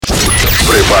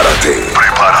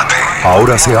Prepárate.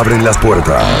 Ahora se abren las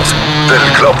puertas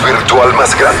del club virtual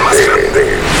más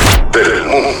grande del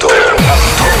mundo.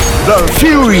 The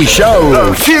Fury Show.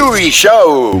 The Fury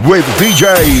Show with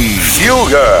DJ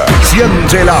Fuga.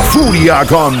 Siente la furia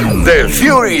con The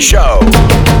Fury Show.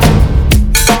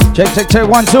 Check, check, check.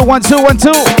 1, 2, 1, 2, 1,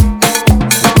 2.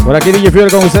 Por aquí DJ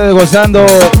Fury con ustedes gozando.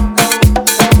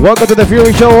 Welcome to The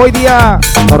Fury Show. Hoy día,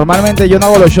 normalmente yo no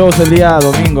hago los shows el día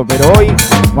domingo, pero hoy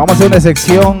vamos a hacer una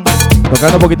sección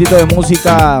tocando un poquitito de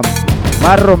música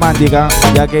más romántica,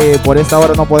 ya que por esta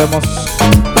hora no podemos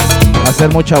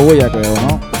hacer mucha bulla, creo,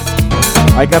 ¿no?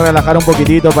 Hay que relajar un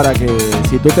poquitito para que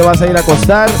si tú te vas a ir a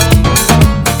acostar,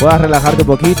 puedas relajarte un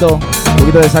poquito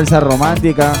de salsa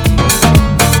romántica,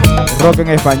 rock en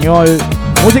español,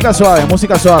 música suave,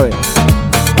 música suave.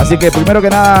 Así que primero que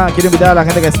nada quiero invitar a la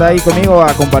gente que está ahí conmigo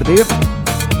a compartir.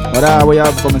 Ahora voy a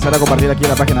comenzar a compartir aquí en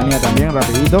la página mía también,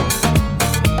 rapidito.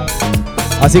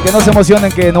 Así que no se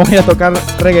emocionen que no voy a tocar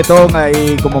reggaetón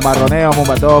ahí como marroneo,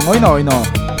 mumbatón. Hoy no.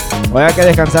 Voy a que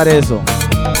descansar eso.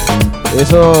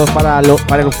 Eso es para el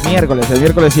miércoles. El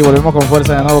miércoles sí volvemos con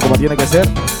fuerza de nuevo como tiene que ser.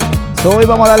 Hoy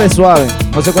vamos a darle suave.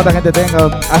 No sé cuánta gente tenga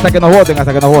hasta que nos voten,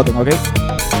 ¿ok?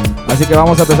 Así que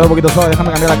vamos a empezar un poquito suave. Déjame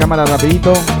cambiar la cámara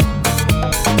rapidito.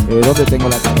 ¿Dónde tengo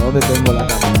la cámara?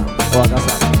 Oh, acá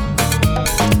está.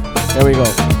 Here we go.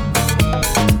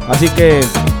 Así que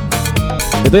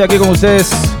estoy aquí con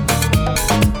ustedes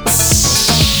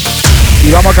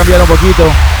y vamos a cambiar un poquito.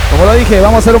 Como lo dije,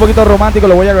 vamos a hacer un poquito romántico.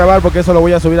 Lo voy a grabar porque eso lo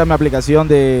voy a subir a mi aplicación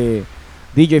de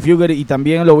DJ Fuger y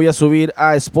también lo voy a subir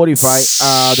a Spotify,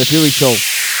 a The Fury Show.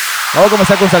 Vamos a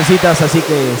comenzar con salsitas, así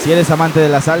que si eres amante de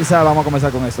la salsa, vamos a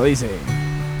comenzar con esto. Dice: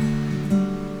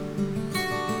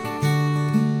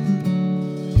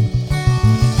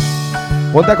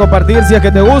 ponte a compartir si es que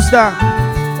te gusta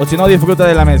o si no, disfruta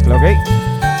de la mezcla, ¿ok?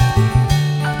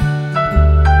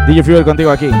 DJ Fuel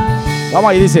contigo aquí.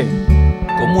 Vamos ahí, dice: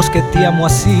 ¿cómo es que te amo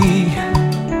así?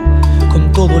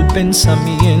 Con todo el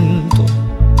pensamiento.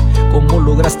 ¿Cómo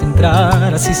lograste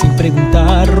entrar así sin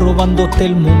preguntar, robándote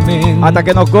el momento? Hasta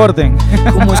que nos corten.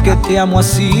 ¿Cómo es que te amo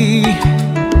así?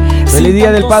 Feliz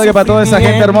Día del Padre para toda esa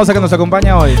gente hermosa que nos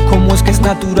acompaña hoy. ¿Cómo es que es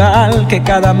natural que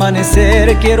cada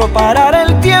amanecer quiero parar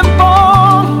el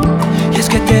tiempo? Y es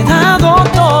que te he dado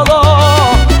todo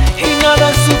y nada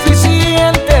es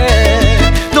suficiente.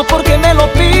 No porque me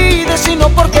lo pides, sino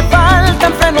porque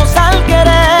faltan frenos al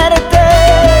quererte.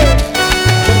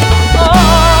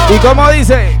 ¿Y cómo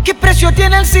dice? ¿Qué precio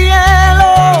tiene el cielo?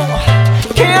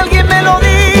 Que alguien me lo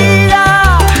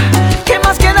diga. ¿Qué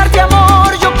más que darte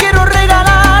amor? Yo quiero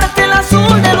regalarte el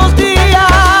azul de los días.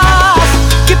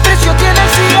 ¿Qué precio tiene el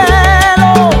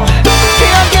cielo?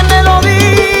 Que alguien me lo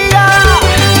diga.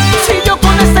 Si yo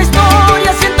con esta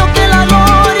historia siento que la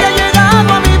gloria ha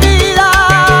llegado a mi vida.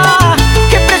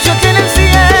 ¿Qué precio tiene el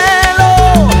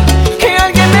cielo? Que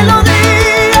alguien me lo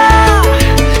diga.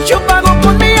 Yo pago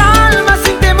con mi alma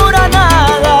sin temor a nada.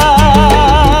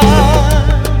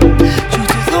 Yo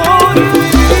te doy mi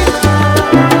vida.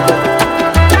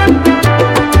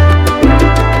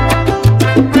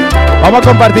 Vamos a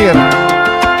compartir.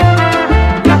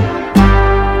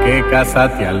 ¿Qué casa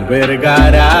te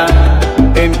albergará?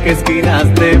 ¿En qué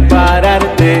esquinas de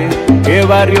pararte? ¿Qué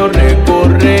barrio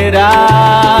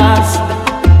recorrerás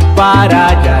para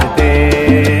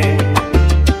hallarte?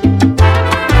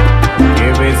 ¿Qué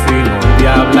vecino te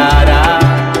hablará?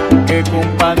 ¿Qué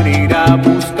compadre irá a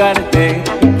buscarte?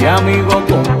 ¿Qué amigo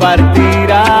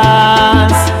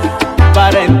compartirás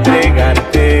para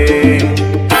entregarte?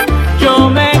 Yo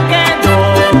me quedo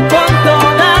con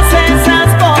todas esas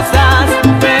cosas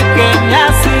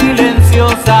pequeñas,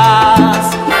 silenciosas.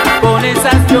 Con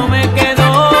esas yo me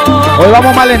quedo. Hoy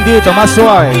vamos más lentito, más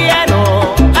suave.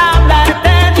 Quiero hablarte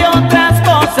de otras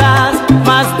cosas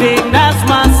más dignas,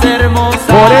 más hermosas.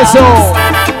 Por eso.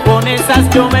 Con esas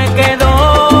yo me quedo.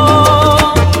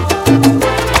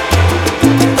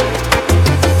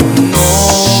 No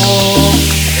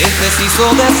es preciso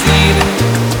decir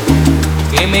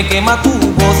que me quema tu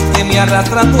voz, que me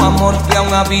arrastra tu amor, que a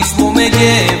un abismo me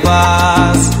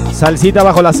llevas. Salsita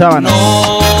bajo la sábana.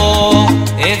 No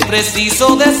es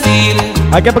preciso decir.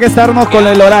 Hay que prestarnos con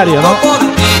el horario, ¿no? Por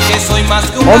ti, que soy más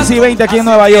que una 11:20 aquí en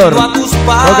Nueva York.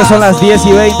 Creo que son las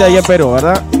 10:20 allá en Perú,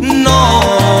 ¿verdad?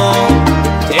 No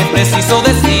es preciso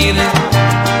decir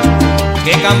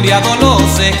que he cambiado, lo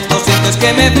sé. Lo cierto es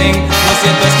que me ven, lo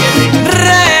cierto es que me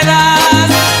enredas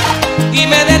y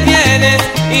me detienes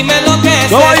y me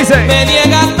enloqueces. ¿Cómo dice? Me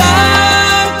niegas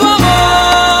tanto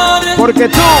amor. Porque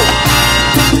tú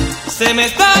Se me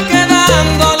está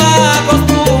quedando la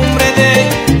costumbre de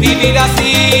vivir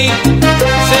así.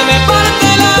 Se me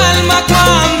parte el alma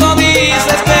cuando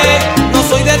dices que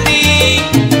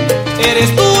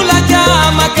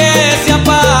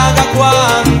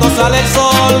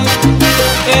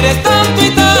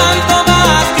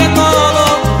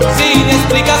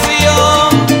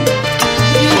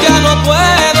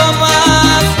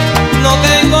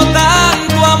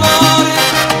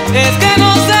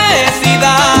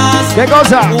 ¿Qué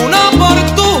cosa? Una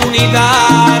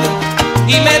oportunidad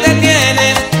y me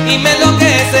detienes y me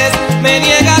enloqueces, me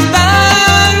niegas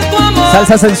tanto amor.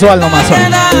 Salsa sensual nomás.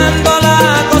 Quedando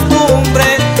la costumbre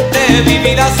de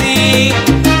vivir así.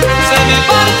 Se me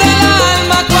parte el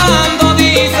alma cuando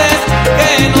dices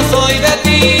que no soy de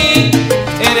ti.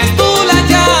 Eres tú la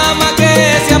llama que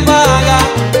se apaga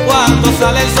cuando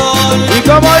sale el sol. ¿Y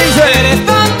cómo dice? Eres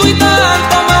tanto y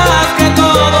tanto más que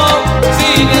todo,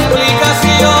 sin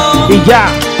explicación. Y ya.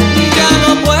 Ya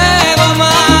no puedo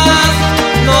más,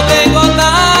 no tengo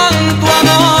tanto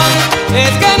amor.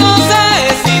 Es que no sé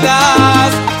si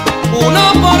das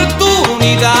una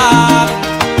oportunidad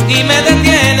y me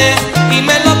detienes y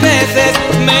me enloqueces,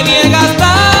 me niegas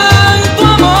tanto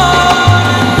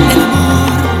amor. El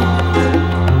amor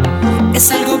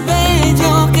es algo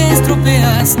bello que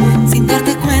estropeas sin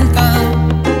darte cuenta.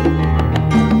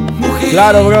 Mujer,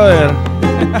 Claro, brother.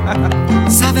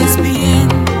 sabes bien,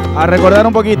 A recordar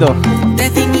un poquito. te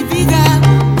di mi vida,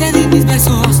 te di mis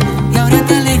besos y ahora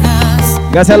te alejas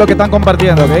Gracias a lo que están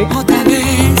compartiendo, ¿ok? otra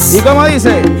vez. ¿Y cómo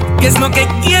dice? ¿Qué es lo que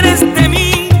quieres de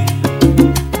mí?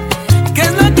 ¿Qué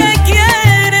es lo que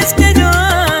quieres que yo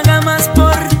haga más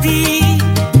por ti?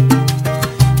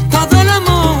 Todo el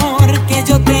amor que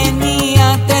yo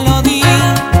tenía te lo di.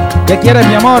 ¿Qué quieres,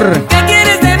 mi amor? ¿Qué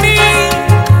quieres de mí?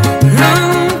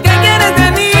 ¿Qué quieres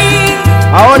de mí?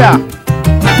 Ahora.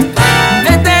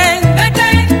 Vete, vete,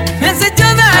 me has hecho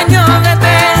daño,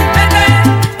 vete, vete,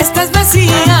 estás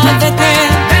vacía, vete,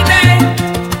 vete,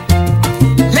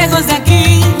 lejos de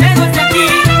aquí, vete,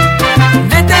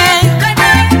 vete,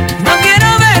 no quiero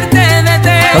verte,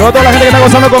 vete. Saludos a toda la gente que está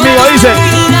gozando conmigo, dice.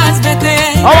 Vete,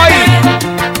 ¡Vamos ahí!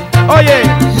 Oye.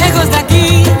 lejos de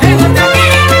aquí, lejos de aquí.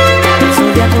 El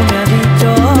zodiaco me ha dicho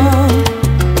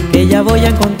que ya voy a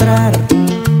encontrar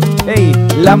Hey,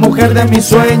 la mujer de mis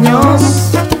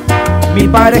sueños, mi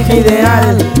pareja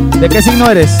ideal. ¿De qué signo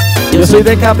eres? Yo soy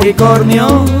de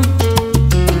Capricornio,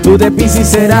 tú de Piscis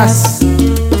serás.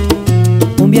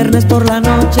 un viernes por la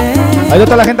noche. Hay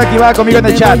toda la gente aquí va conmigo en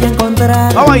el te chat. voy a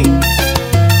encontrar. Vamos ahí.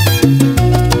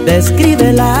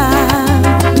 Descríbela,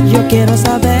 yo quiero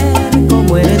saber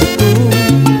cómo eres tú.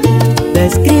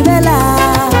 Descríbela,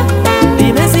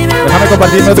 dime si me Déjame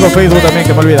compartir mi otro Facebook también,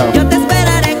 que me he olvidado. Yo te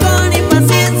esperaré con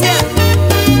impaciencia.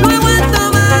 No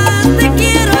aguanto más, te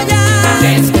quiero ya.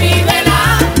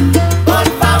 Descríbela, por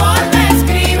favor,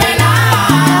 descríbela.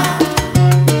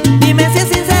 Dime si es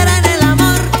sincera en el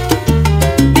amor.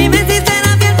 Dime si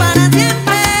será fiel para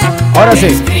siempre. Ahora sí.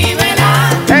 Descríbela,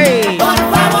 Hey. por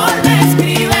favor,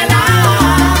 descríbela.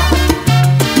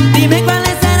 Dime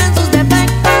cuáles serán sus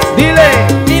defectos. Dile.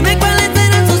 Dime cuáles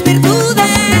serán sus virtudes.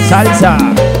 Salsa.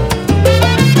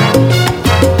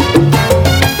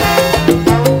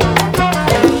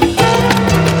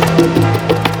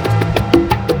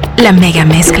 La mega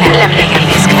mezcla. La mega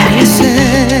mezcla.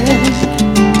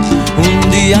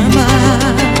 Un día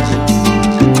más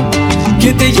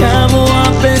que te llamo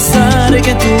a pesar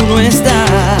que tú no estás.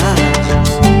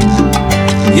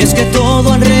 Y es que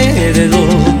todo alrededor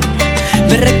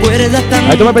me recuerda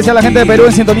tanto. Ahí tú me especial la gente de Perú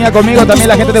en sintonía conmigo, también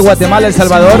la gente de Guatemala, El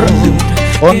Salvador,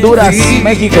 Honduras,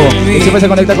 México, que siempre se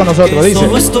conecta con nosotros, dice.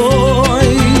 Solo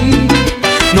estoy,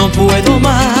 no puedo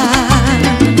más.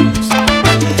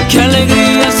 Qué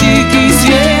alegría si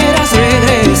quisieras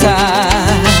regresar.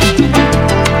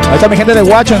 Ahí está mi gente de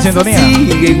Guacho en sintonía.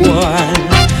 Sigue igual,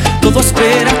 todo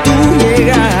espera tu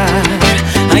llegar.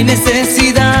 Hay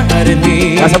necesidad en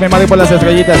mí. Gracias mi madre por las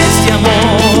estrellitas. Este amor,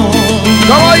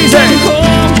 ¿Cómo dice?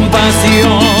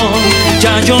 compasión,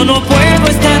 ya yo no puedo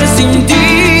estar sin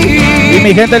ti. Y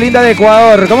mi gente linda de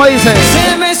Ecuador, ¿cómo dice?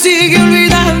 Se me sigue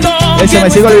olvidando. Se me que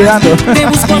sigue no olvidando. estás. Te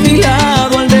busco a mi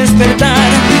lado al despertar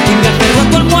y me aferro a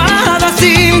tu almohada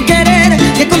sin querer,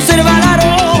 que conserva el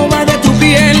aroma de tu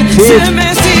piel. Sí. Se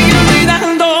me sigue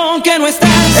olvidando que no estás,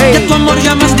 Ey. que tu amor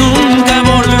ya más nunca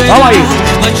volverá. Vamos ahí.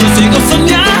 Mas yo sigo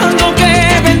soñando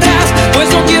que vendrás, pues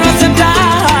no quiero aceptar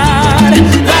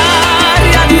la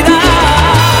realidad.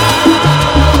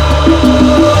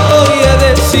 Hoy he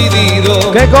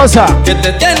decidido ¿Qué cosa? que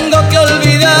te tengo que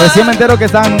olvidar. Recién me entero que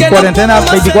están Que en no cuarentena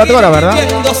podemos 24 horas, seguir ¿verdad?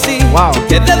 viviendo así, Wow.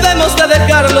 que debemos de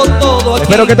dejarlo todo aquí.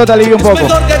 Espero que esto te alivie un Es poco.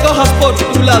 mejor que cojas por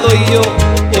tu lado y yo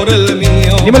por el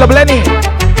mío. Dímelo, Plenty.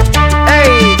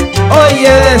 ¡Ey! Hoy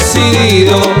he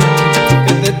decidido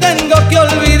que te tengo que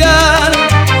olvidar,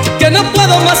 que no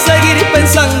puedo más seguir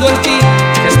pensando en ti,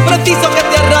 que es preciso que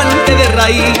te arranque de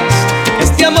raíz, que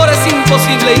este amor es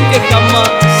imposible y que jamás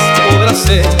podrá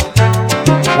ser.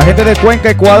 La gente de Cuenca,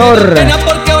 Ecuador. Pena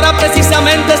porque ahora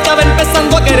precisamente estaba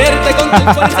empezando a quererte con tu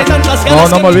fuerza y tantas ganas.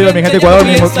 No me olvido, mi gente de Ecuador,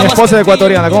 mi esposa es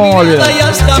ecuatoriana, ¿cómo me olvido? Y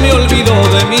hasta me olvidó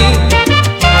de mí.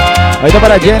 Ahorita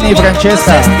para Jenny y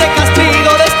Francesca. Este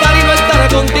castigo de estar y no estar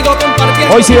contigo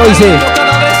compartiendo. Hoy sí, hoy sí.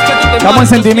 Cada vez que tú te Estamos en marchas,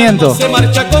 sentimiento. Se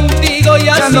marcha contigo y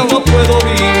así no puedo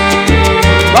vivir.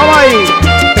 Vamos ahí.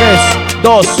 3,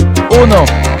 2, 1.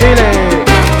 Dile.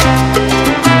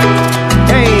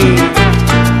 Hey.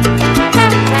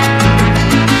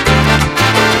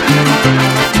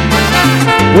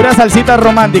 Pura salsita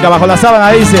romántica bajo la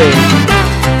sábana, dice.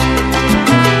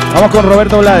 Vamos con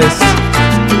Roberto Blades.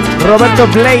 Roberto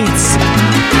Blades.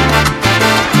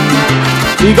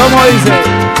 ¿Y cómo dice?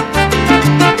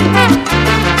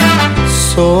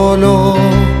 Solo,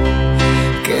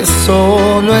 que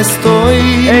solo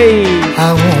estoy, Hey.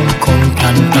 aún con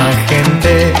tanta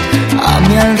gente a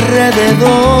mi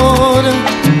alrededor.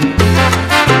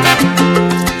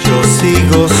 Yo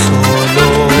sigo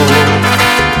solo.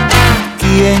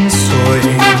 ¿Quién soy?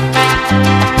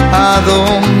 ¿A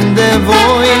dónde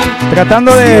voy?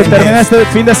 Tratando de terminar este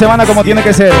fin de semana como tiene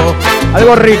que ser.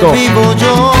 Algo rico. Vivo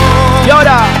yo. Y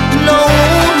ahora. Lo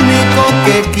único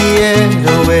que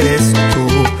quiero eres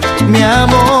tú, mi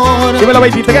amor. Dímelo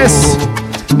 23.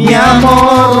 Mi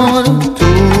amor, tú,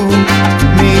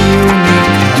 mi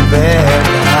única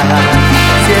verdad.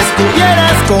 Si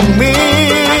estuvieras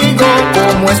conmigo,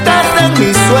 como estás en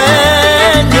mis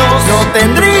sueños, no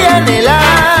tendría en el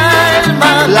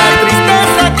alma la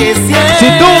tristeza que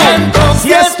siento.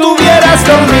 Si estuvieras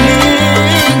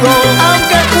conmigo,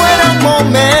 aunque fuera un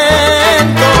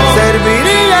momento,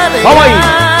 serviría de Vamos ahí.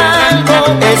 algo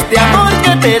este amor que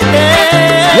te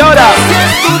tengo. Y ahora. Si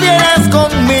estuvieras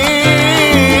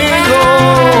conmigo,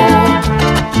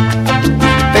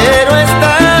 pero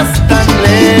estás tan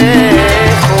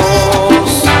lejos.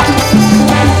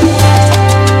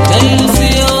 La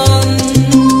ilusión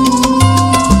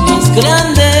más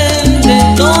grande de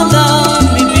toda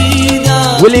mi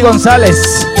vida Willy González.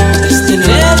 es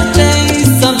tenerte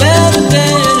y saber que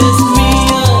eres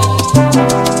mía,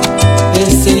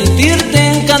 es sentirte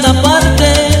en cada parte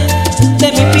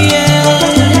de mi piel.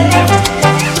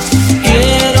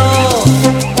 Quiero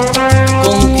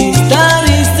conquistar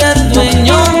y ser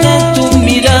dueño de tu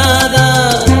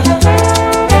mirada,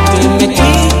 que me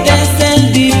quites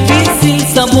el difícil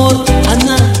sabor a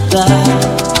nada,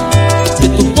 que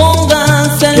tú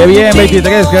pongas el Qué bien, motivo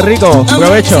 23, qué rico. a mi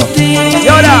Provecho. existir. Y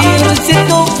ahora. Si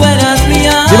tú fueras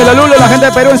mía, Dímelo, Lulo, la gente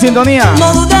de Perú en sintonía.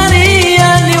 no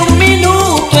dudaría ni un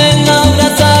minuto en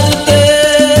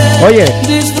abrazarte. Oye,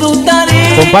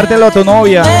 Disfrutaría. compártelo a tu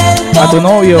novia, a tu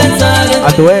novio,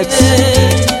 a tu ex,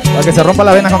 para que se rompa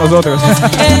la vena con nosotros.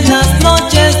 En las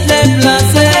noches de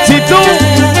placer. Si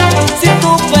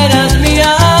tú fueras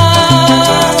mía,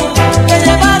 te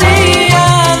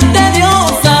llevaría ante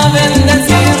Dios a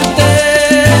bendecirte.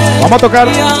 Vamos a tocar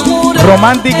Y a jurar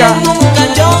romántica, que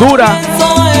nunca yo dura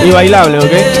pienso en y bailable,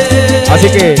 ¿ok? Así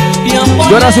que y a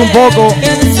lloras un poco,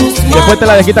 en sus después te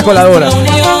la desquitas con la Dora.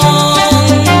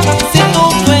 Si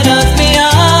tú fueras mía,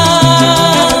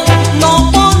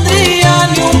 no pondría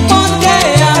ni un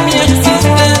porqué a mi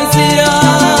existencia.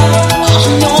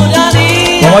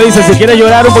 Lloraría Como dice, si quieres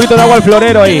llorar, un poquito de agua al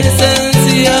florero ahí.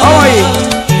 esencia. Vamos ahí.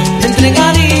 Te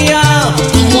entregaría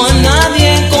como a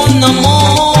nadie con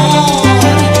amor.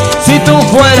 Si tú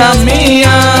fueras mía.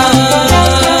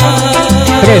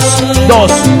 3,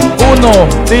 2, 1,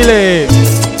 dile.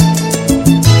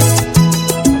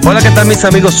 Hola, ¿qué tal mis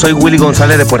amigos? Soy Willy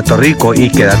González de Puerto Rico y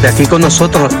quédate aquí con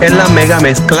nosotros en la mega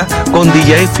mezcla con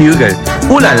DJ Fugger.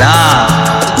 ¡Ulala!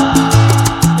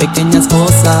 Pequeñas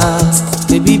cosas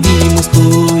que vivimos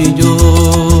tú y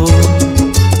yo.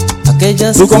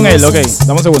 Aquellas Tú con él, ok, cosas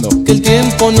dame un segundo. que el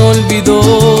tiempo no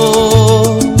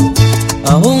olvidó,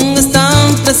 aún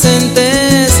están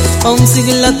presentes, aún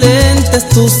siguen latentes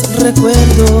tus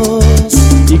recuerdos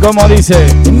 ¿Y cómo dice?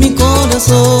 en mi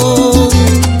corazón.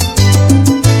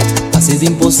 Ha sido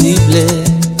imposible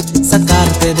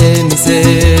sacarte de mi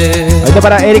ser. Ahorita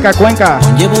para Erika Cuenca.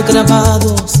 Llevo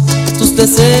grabados tus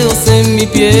deseos en mi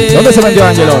piel. ¿Dónde se vendió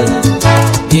Ángelo hoy?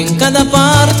 Y en cada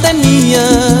parte mía,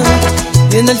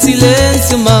 y en el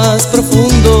silencio más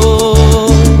profundo,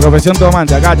 Profesión tu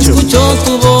amante, agacho. escucho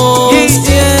tu voz. Y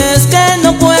es que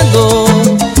no puedo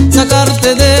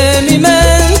sacarte de mi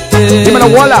mente. Dímelo,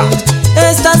 Walla.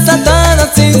 Estás atada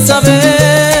sin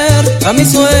saber a mi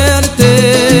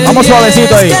suerte. Vamos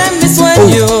suavecito ahí. Y es que en mis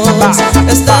sueños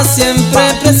estás siempre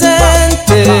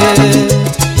presente.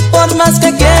 Por más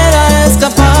que quiera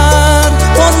escapar,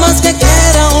 por más que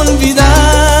quiera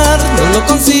olvidar, no lo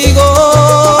consigo.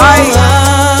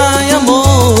 Ay,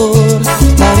 amor,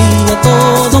 daría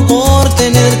todo por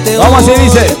tenerte hoy. Vamos, así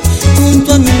dice.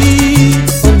 Junto a mí,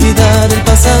 olvidar el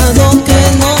pasado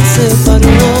que nos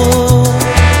separó.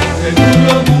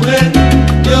 Seguro, mujer,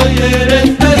 que hoy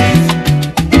eres feliz.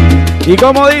 ¿Y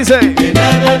cómo dice? Que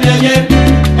nada de ayer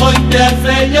hoy te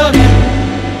hace llorar.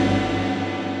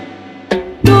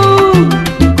 Tú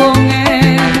con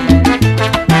él,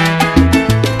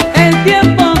 el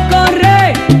tiempo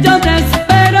corre, yo te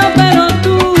espero, pero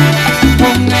tú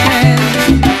con él,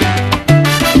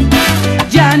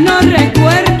 ya no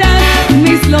recuerdas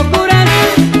mis locuras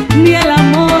ni el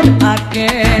amor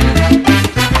aquel.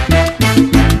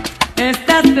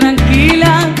 Estás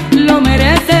tranquila, lo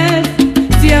mereces,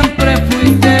 siempre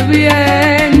fuiste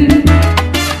bien.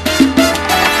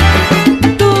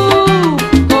 Tú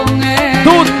con él,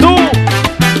 Tú,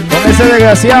 con ese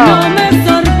desgraciado. no me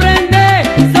sorprende,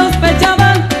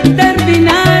 sospechaban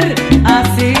terminar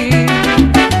así.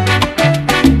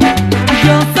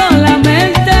 Yo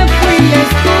solamente fui la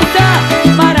excusa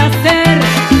para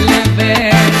hacerle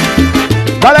ver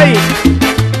Dale ahí.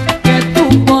 que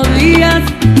tú podías,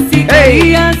 si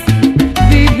querías,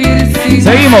 vivir sin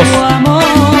Seguimos. tu amor.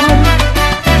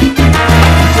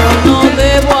 Yo no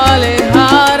debo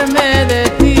alejarme de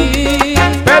ti,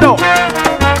 Pero,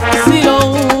 si lo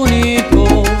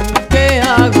único que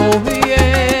hago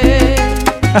bien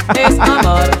es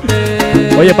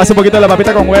amarte. oye, pasa un poquito de la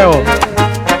papita con huevo.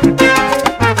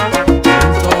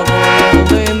 Todo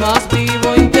lo demás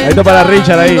vivo Esto para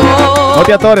Richard ahí. No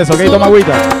te atores, ok, toma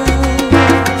agüita.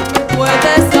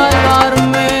 Puedes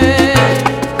salvarme,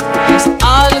 es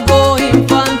algo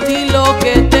infantil lo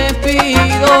que te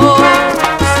pido.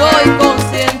 Soy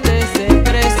consciente, se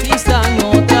precisan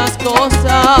otras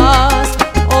cosas,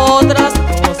 otras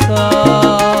cosas.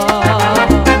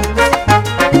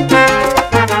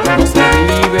 No se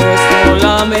vive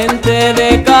solamente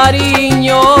de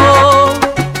cariño,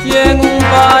 y en un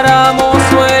páramo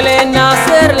suelen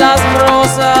nacer las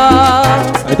rosas.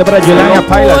 Esto para Juliana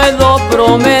Pilots. Puedo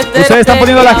prometer. Ustedes están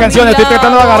poniendo las canciones, estoy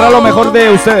tratando de agarrar lo mejor de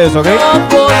ustedes, ¿ok? No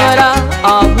podrá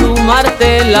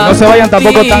abrumarte la No se vayan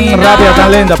tampoco tan rutina. rápida,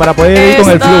 tan lenta, para poder ir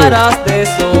con el flujo. Estarás de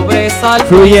sobresalto,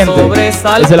 Fluyente.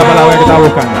 sobresalto. Esa es la palabra que estaba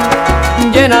buscando.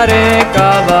 Llenaré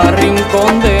cada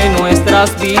rincón de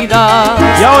nuestras vidas.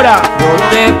 Y ahora, Yo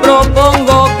te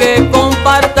propongo que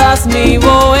compartas mi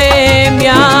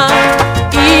bohemia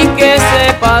y que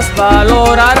sepas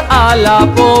valorar a la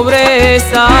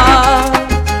pobreza.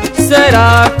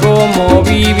 Será como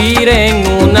vivir en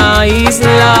una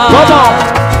isla.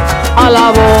 ¿cómo? A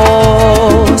la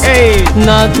voz, Ey.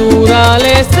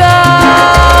 naturaleza.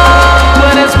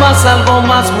 Tú eres más, algo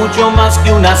más, mucho más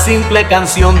que una simple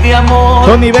canción de amor.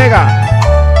 Tony Vega.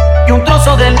 Y un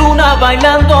trozo de luna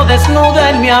bailando desnuda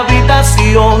en mi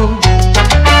habitación.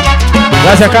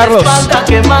 Gracias, Con la Carlos. espalda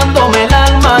quemándome el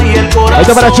alma y el corazón.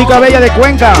 Esto para Chica Bella de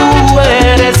Cuenca. Tú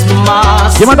eres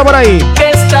más ¿Quién manda por ahí? que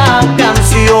esta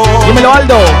canción. Dímelo,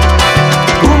 Aldo.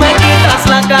 Tú me quitas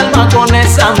la calma con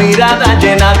esa mirada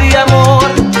llena de amor.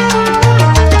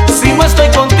 Si no estoy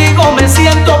contigo me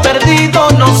siento perdido,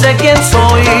 no sé quién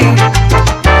soy.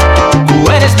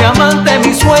 Tú eres mi amante,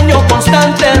 mi sueño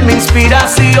constante, mi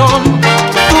inspiración.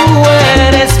 Tú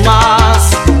eres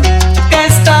más que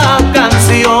esta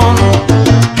canción.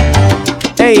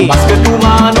 Ey. Más que tu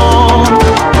mano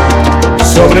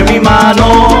sobre mi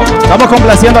mano. Estamos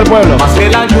complaciendo al pueblo. Más que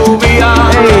la lluvia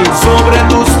Ey. sobre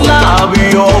tus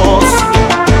labios.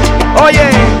 Oye.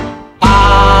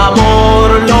 Amor,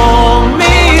 lo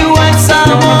mío es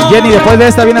amor. Jenny, después de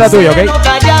esta viene la tuya, ¿ok?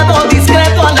 Callado,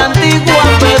 discreto a la antigua,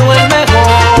 pero el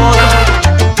mejor.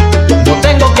 No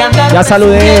tengo que andar Ya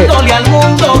saludé. presumiéndole al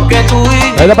mundo que tú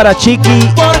y yo, Esto para Chiqui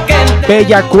porque en ti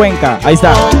Bella Cuenca. Ahí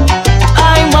está.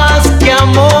 hay más que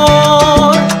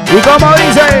amor. ¿Y cómo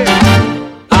dice?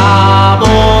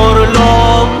 Amor,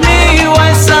 lo mío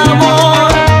es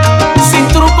amor. Sin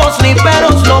trucos ni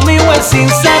peros, lo mío es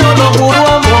sincero, lo juro,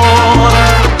 amor.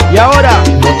 Y ahora,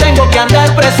 No tengo que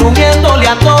andar presumiéndole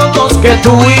a todos que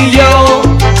tú y yo,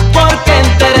 porque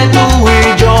entre tú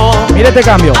y yo mire este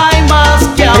cambio. hay más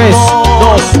que 3,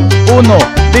 amor. 2, 1,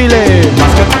 dile.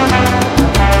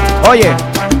 Oye,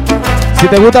 si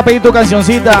te gusta pedir tu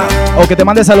cancioncita o que te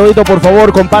mande saludito, por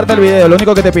favor, comparte el video, lo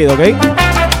único que te pido, ¿ok?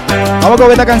 Vamos con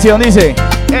esta canción, dice.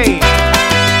 Hey.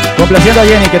 Complaciendo a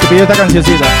Jenny que te pidió esta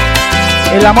cancioncita.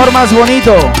 El amor más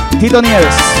bonito, Tito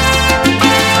Nieves.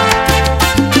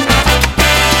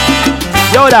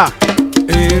 Y ahora,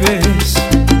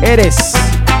 eres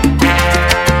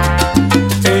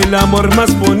el amor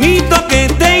más bonito que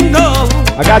tengo.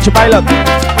 a Gacho Pilot.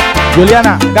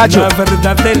 Juliana, Gacho. La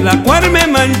verdad de la cual me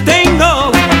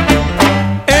mantengo.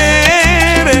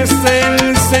 Eres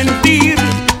el sentir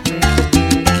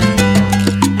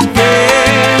que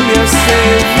me hace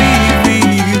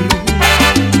vivir,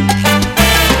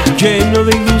 lleno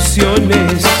de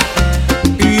ilusiones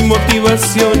y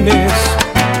motivaciones,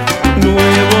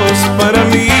 nuevos para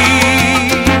mí.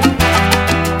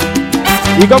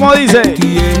 ¿Y cómo dice?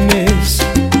 Tienes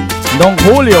Don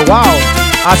Julio, wow,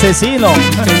 asesino.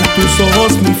 en tus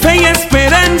ojos mi fe y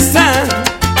esperanza.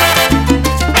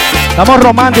 Estamos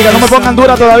románticas, no me pongan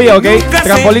dura todavía, ¿ok?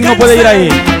 Trampolín no puede ir ahí.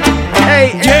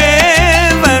 Hey,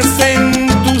 Llevas en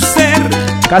tu ser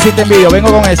casi te envidio,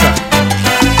 vengo con esa.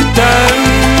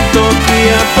 tanto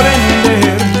que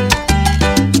aprender,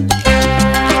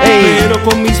 Hey, pero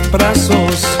con mis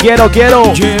brazos quiero.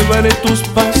 llevaré tus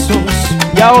pasos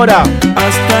Y ahora,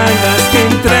 hasta las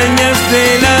entrañas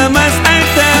de la más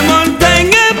alta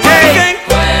montaña. Porque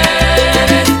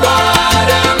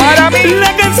para mí.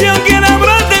 la canción que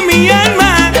enamoró de mi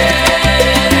alma,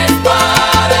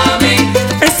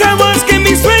 esa voz que en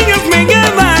mis sueños me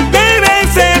llama,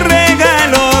 eres el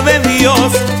regalo de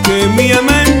Dios que me ha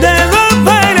mandado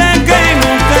para que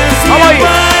nunca se Vamos ahí.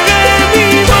 apague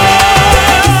mi voz.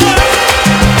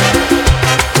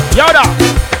 Y ahora,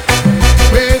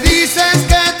 Me dices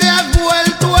que te has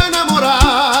vuelto a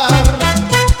enamorar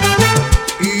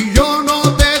y yo no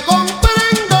te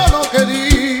comprendo lo que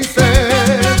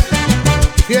dices.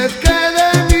 Si es que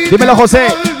de mí dímelo, José.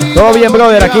 Todo bien,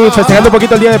 brother, aquí festejando un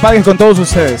poquito el Día de Padres con todos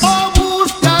ustedes.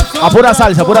 A pura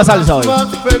salsa hoy. Más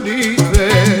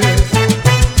felices.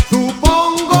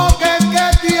 Supongo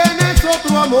que tienes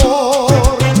otro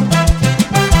amor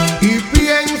y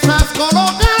piensas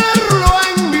colocarlo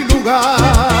en mi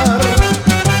lugar,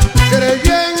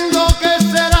 creyendo que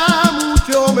será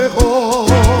mucho mejor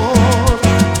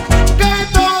que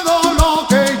todo lo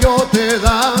que yo te he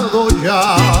dado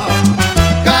ya.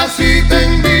 Casi te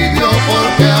envidio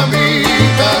porque a mí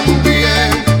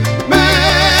también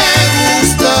me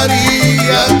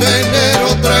gustaría tener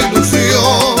otra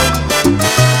ilusión.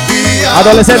 Día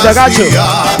Adolescente, tras agacho. día,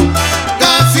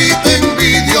 casi te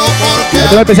envidio porque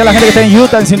Esto me especial a la gente que está en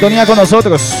Utah en sintonía con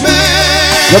nosotros.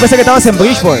 Yo pensé que estabas en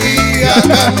Bridgeport. quería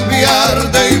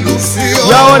cambiar de ilusión.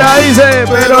 Y ahora dice,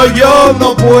 Pero yo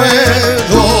no puedo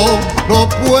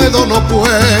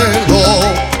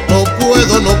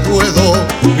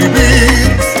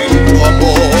vivir sin tu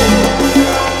amor.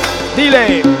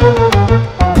 dile.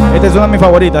 Esta es una de mis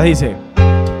favoritas, dice.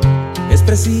 Es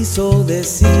preciso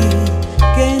decir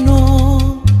que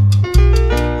no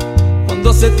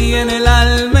cuando se tiene el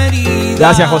alma herida.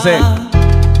 Gracias, José.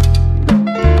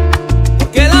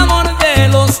 Porque el amor de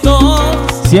los dos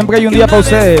Siempre hay un día para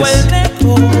ustedes.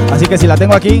 Así que si la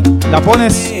tengo aquí, la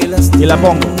pones y la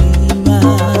pongo.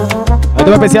 Esto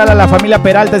es especial a la familia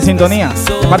Peralta en sintonía,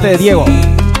 de parte de Diego.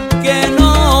 que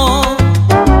no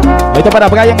Esto para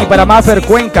Brian y para Maffer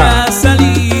Cuenca. la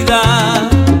salida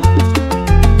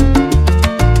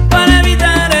para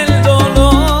evitar el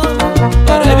dolor,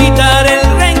 para evitar el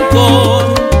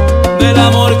rencor del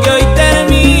amor que hoy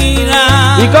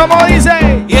termina. ¿Y cómo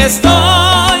dice? Y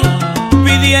estoy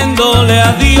pidiéndole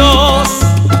a Dios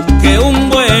que un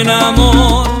buen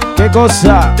amor ¿Qué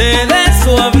cosa? te dé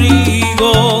su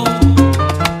abrigo.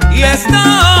 Y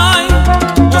estoy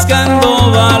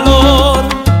buscando valor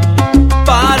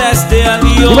para este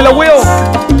adiós. Dímelo, Will.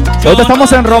 Ahorita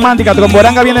estamos en romántica,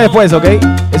 Tromboranga viene después, ¿ok?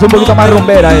 Es un poquito más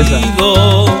rumbera esa.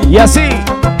 Y así.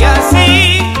 Y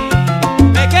así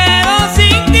me quedo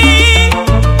sin ti,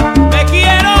 me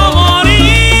quiero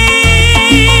morir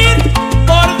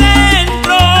por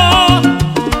dentro.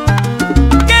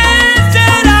 ¿Qué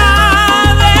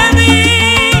será de mí?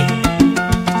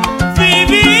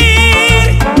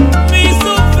 Vivir mi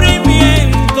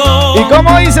sufrimiento. ¿Y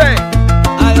cómo dice?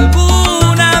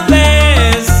 Alguna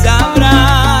vez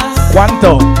sabrás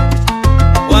 ¿Cuánto?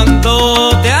 cuánto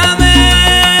te amé,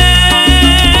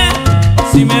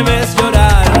 si me ves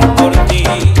llorar por ti.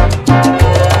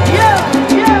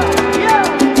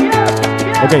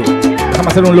 Ok, déjame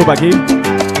hacer un loop aquí.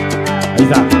 Ahí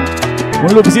está.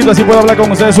 Un loopcito, así puedo hablar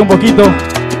con ustedes un poquito.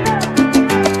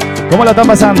 ¿Cómo la están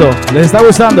pasando? ¿Les está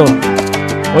gustando?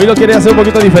 Hoy lo quería hacer un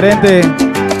poquito diferente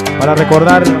para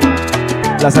recordar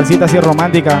la salsita así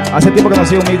romántica. Hace tiempo que no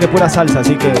sigo un mix de pura salsa,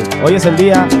 así que hoy es el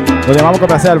día donde vamos a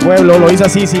complacer al pueblo. Lo hice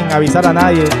así sin avisar a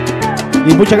nadie.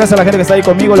 Y muchas gracias a la gente que está ahí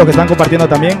conmigo, los que están compartiendo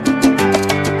también.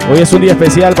 Hoy es un día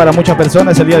especial para muchas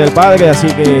personas, es el Día del Padre, así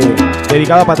que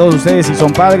dedicado para todos ustedes, si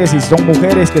son padres, si son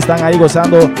mujeres que están ahí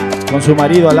gozando con su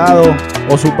marido al lado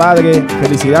o su padre,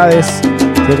 felicidades.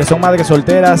 Si que son madres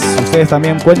solteras, ustedes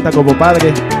también cuentan como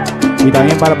padres y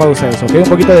también para ustedes, ¿ok? Un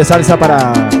poquito de salsa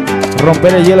para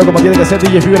romper el hielo como tiene que ser.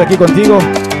 DJ Fever aquí contigo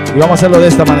y vamos a hacerlo de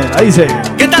esta manera. Ahí dice.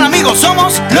 ¿Qué tal, amigos?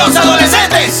 Somos Los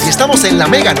Adolescentes Y estamos en la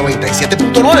Mega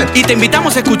 97.9. y te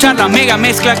invitamos a escuchar la mega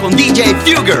mezcla con DJ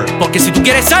Fugger, porque si tú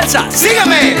quieres salsa,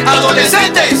 sígueme,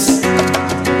 Adolescentes.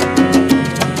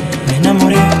 Me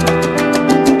enamoré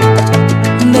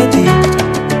de ti.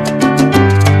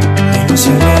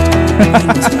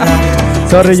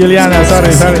 Sorry, Juliana, sorry.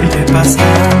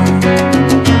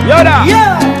 Y ahora.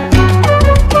 Yeah.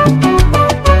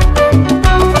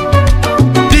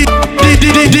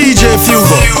 DJ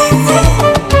Fugo.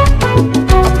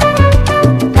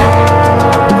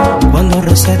 Cuando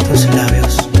recé tus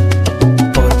labios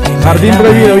por primera Jardín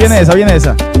prohibido, vez, viene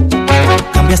esa.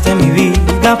 cambiaste mi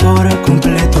vida por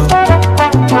completo.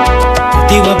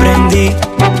 Contigo aprendí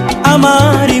a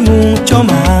amar y mucho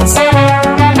más.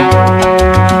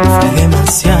 Fue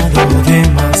demasiado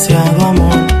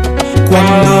amor.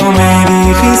 Cuando me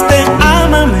dijiste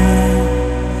ámame,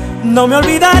 no me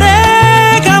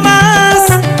olvidaré jamás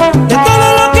de todo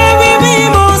lo que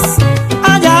vivimos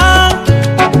allá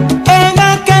en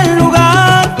aquel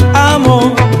lugar.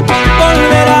 Amor,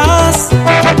 volverás.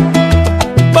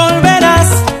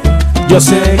 Yo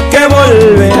sé que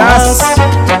volverás.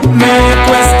 Me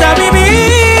cuesta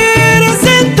vivir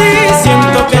sin ti.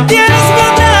 Siento que tienes que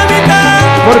otra mitad.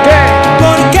 ¿Por qué?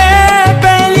 ¿Por qué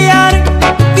pelear?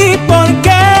 ¿Y por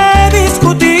qué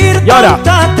discutir? Y ahora,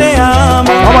 Tanta te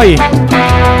amo. vamos ahí. Y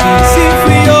si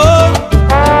fui yo,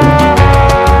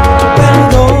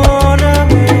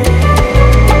 perdóname.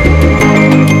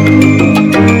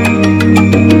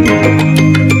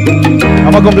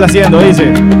 Vamos complaciendo,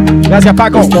 dice. Gracias,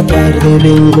 Paco. Esta tarde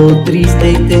vengo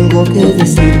triste y tengo que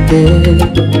decirte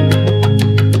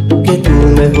que tú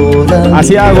mejoras.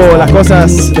 Así hago las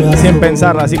cosas sin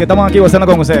pensarlas, así que estamos aquí gozando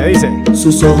con ustedes, dice.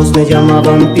 Sus ojos me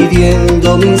llamaban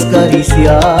pidiendo mis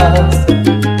caricias.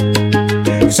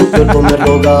 Su cuerpo me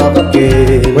rogaba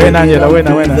que Buena, Ángela,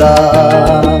 buena.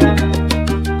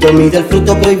 comí del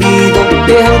fruto prohibido,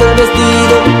 dejando el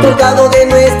vestido colgado de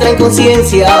nuestra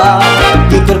inconsciencia.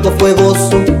 Mi cuerpo fue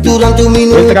gozo durante un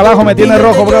minuto. El trabajo me tiene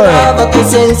rojo, brother. Tu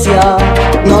ausencia,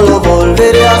 no lo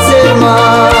volveré a hacer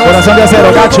más. Corazón de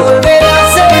acero, cacho. No lo volveré a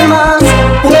hacer más.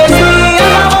 Pues mi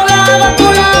alma volaba a tu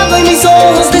lado y mis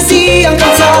ojos decían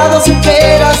cansados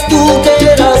que eras tú,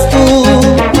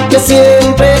 que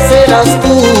siempre serás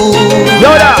tú. Y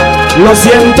ahora, lo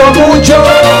siento mucho.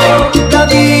 La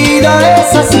vida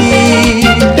es así,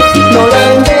 no la he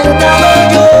inventado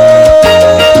yo.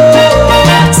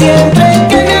 Siempre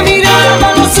que me miraba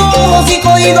a los ojos y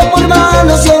cogido por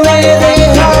manos, yo me he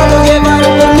dejado llevar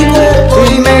por mi cuerpo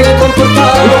y me he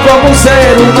comportado como un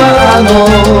ser humano.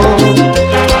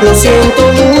 Lo siento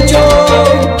mucho,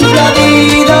 la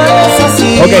vida es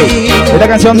así. Ok, esta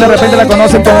canción de repente la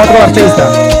conocen con otro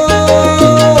artista.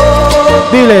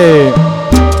 Dile.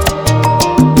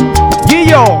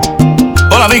 Gillo.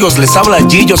 Hola amigos, les habla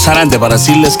Gillo Sarante para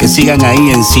decirles que sigan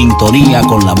ahí en sintonía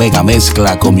con la mega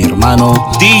mezcla con mi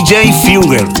hermano DJ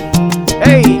Fuger.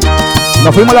 Hey,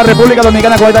 nos fuimos a la República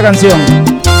Dominicana con esta canción.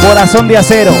 Corazón de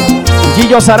acero,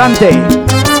 Gillo Sarante.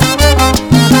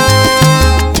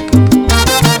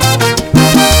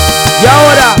 Y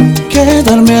ahora,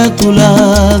 quedarme a tu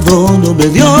lado no me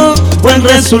dio buen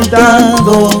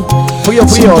resultado. Frío,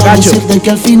 gacho. Decirte que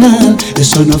al final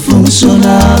eso no ha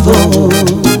funcionado.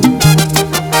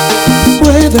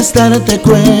 Puedes darte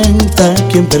cuenta,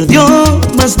 quien perdió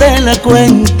más de la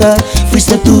cuenta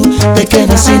fuiste tú, te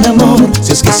quedas sin amor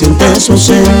si es que sientes su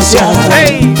ausencia.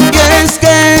 Hey. Y es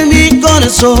que mi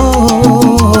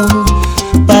corazón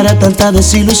para tanta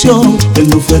desilusión él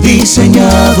no fue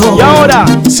diseñado. Y ahora,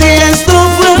 si esto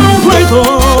fue un juego,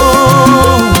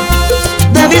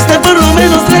 debiste por lo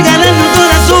menos regalarme un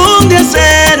corazón de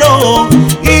acero.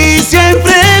 Y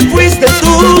siempre fuiste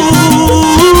tú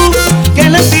que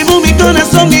lastimó mi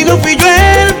corazón y no fui yo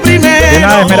el primero.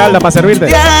 Una Esmeralda para servirte.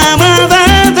 Te amaba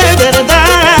de verdad.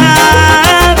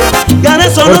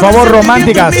 Por favor,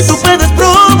 románticas.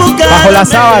 Bajo las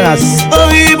sábanas.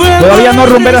 Todavía no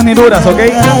rumberas ni duras, ¿ok?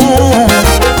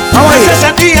 Vamos ahí. Gracias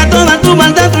a ti, a toda tu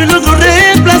maldad y luego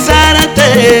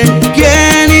reemplazarte.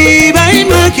 ¿Quién iba a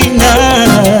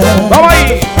imaginar? Vamos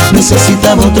ahí.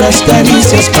 Necesitaba otras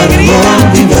caricias para no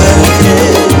olvidarte.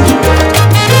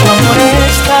 Tu amor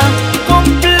está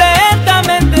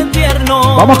completamente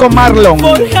tierno. Vamos con Marlon.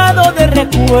 Forjado de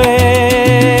recuerdos.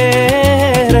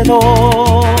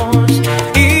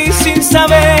 Y sin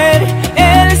saber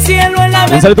el cielo en la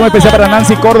un saludo muy especial para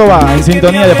Nancy Córdoba en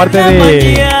sintonía de parte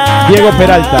de Diego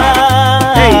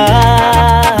Peralta. Hey.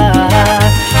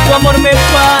 Tu amor me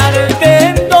parte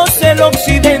en dos el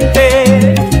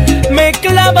occidente, me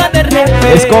clava de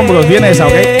repente. Escombros, viene esa,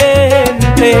 ¿ok?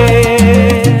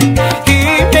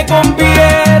 Y me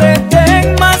convierte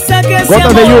en masa que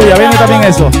Gotas de lluvia, viene también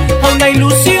eso. A una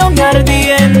ilusión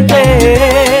ardiente.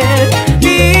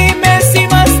 Dime si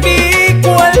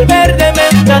mastico el verde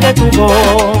menta de tu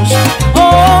voz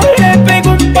o le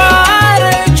pego un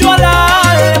parcho al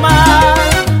alma.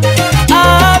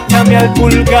 Háblame al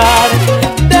pulgar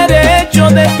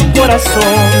corazón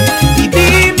y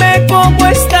dime cómo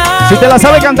estás. Si te la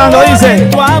sabe cantando, dice: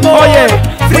 oye,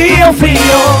 frío, frío,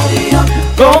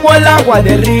 como el agua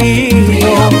del río,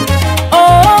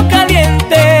 oh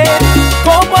caliente,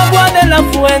 como agua de la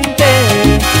fuente,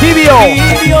 tibio,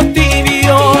 tibio,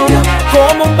 tibio,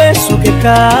 como un beso que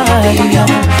cae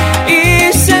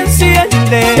y se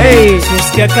enciende. Hey. Si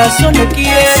es que acaso me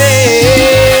quieres.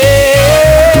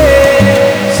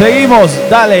 Seguimos,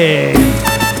 dale.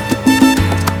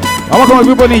 Vamos con el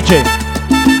grupo Nietzsche.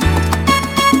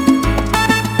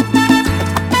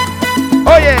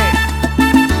 Oye.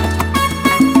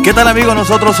 ¿Qué tal, amigos?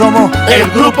 Nosotros somos el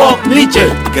grupo Nietzsche.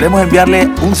 Queremos enviarle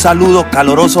un saludo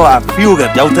caloroso a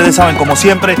Fugger. Ya ustedes saben, como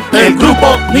siempre, el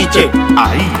grupo Nietzsche.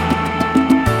 Ahí.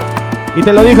 Y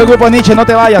te lo dijo el grupo Nietzsche, no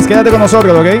te vayas, quédate con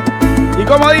nosotros, ¿ok? ¿Y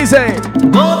cómo dice?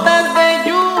 Gotas de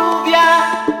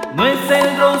lluvia, no es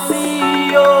el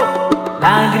rocío,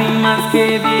 lágrimas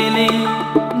que vienen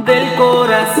del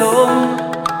corazón.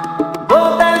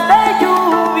 Gotas de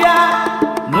lluvia,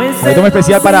 no es Un toma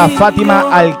especial para Fátima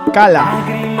Alcala,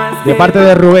 de parte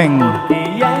de Rubén.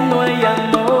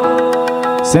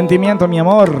 Sentimiento, mi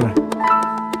amor.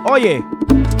 Oye.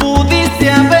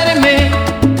 Pudiste haberme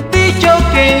dicho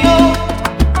que no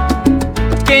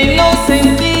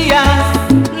sentías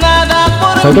nada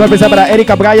por Un toma especial para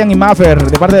Erika, Brian y Maffer,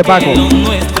 de parte de Paco.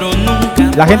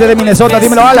 La gente de Minnesota,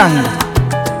 dímelo, Alan.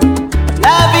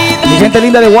 Mi gente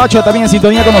linda de Huacho también en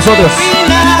sintonía con nosotros.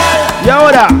 Y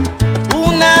ahora,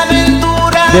 una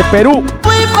aventura de Perú.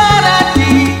 fui para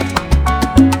ti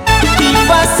y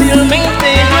fácilmente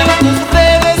yo en tus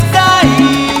redes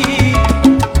caí.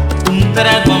 Un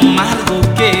trago amargo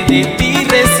que de ti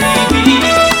recibí.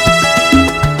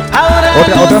 Ahora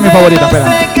Otra de mis favoritas,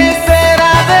 espera. sé qué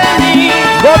será de mí.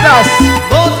 Gotas.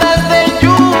 Gotas de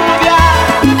lluvia,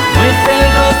 no es el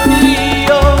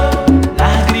rocío,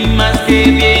 lágrimas que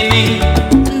vienen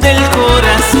del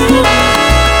corazón.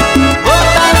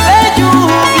 Gotas de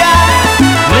lluvia,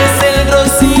 no es el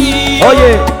rocío.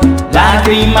 Oye.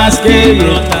 Lágrimas que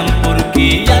brotan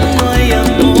porque ya no hay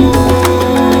amor.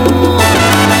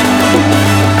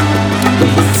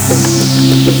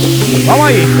 Vamos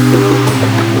ahí.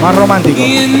 Más romántico.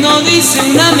 ¿Quién no dice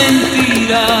una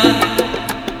mentira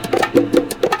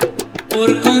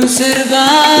por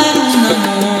conservar un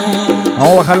amor?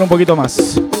 Vamos a bajarlo un poquito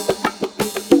más.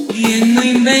 ¿Quién no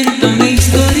inventa una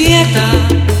historieta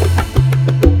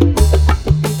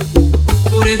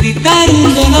por evitar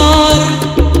un dolor?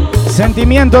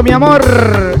 Sentimiento, mi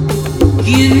amor.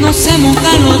 ¿Quién no se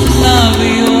moja los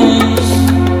labios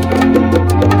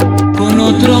con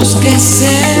otros que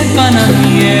sepan a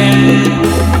miel?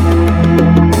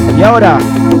 Y ahora.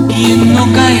 ¿Quién no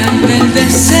cae ante el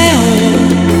deseo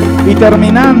Y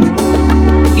terminando.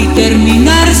 y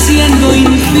terminar siendo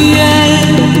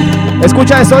infiel?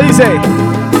 Escucha eso, dice.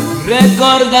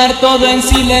 Recordar todo en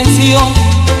silencio,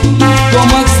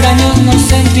 como extraños nos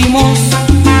sentimos.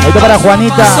 Ahorita para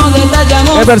Juanita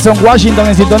Everson, Washington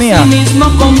en sintonía. Sí mismo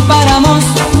comparamos.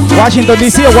 Washington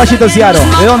DC o Washington Seattle.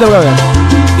 ¿De dónde, brother?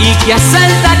 Y que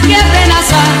asalta, que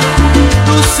amenaza,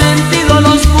 tu sentido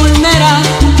los vulnera,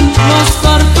 nos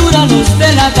tortura, nos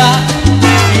delata,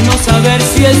 y no saber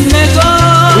si es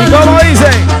mejor. ¿Y cómo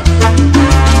dice?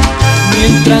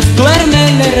 Mientras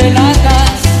duerme le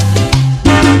relatas,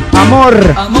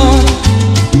 amor, amor,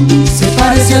 se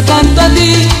pareció tanto a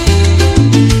ti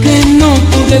que no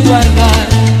pude guardar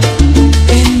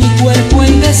en mi cuerpo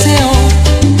el deseo.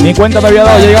 Ni cuenta me había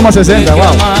dado, ya llegamos a 60, wow.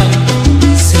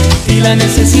 Sentí la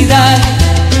necesidad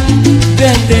de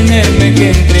tenerme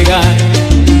que entregar.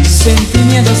 Sentí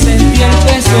miedo, sentí el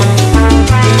peso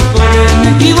de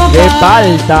poderme equivocar. ¡Qué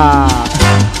falta!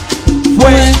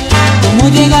 Fue como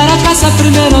llegar a casa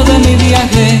primero de mi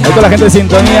viaje. Ahí con la gente de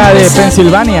sintonía de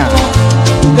Pensilvania.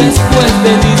 Después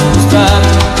de disgustar,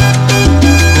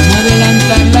 como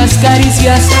adelantar las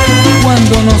caricias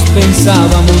cuando nos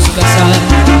pensábamos casar,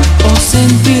 o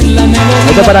sentir la melodía.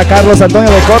 Esto para Carlos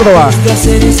Antonio de Córdoba. De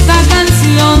hacer esta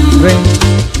canción,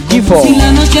 Gifo. si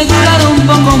la noche durara un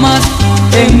poco más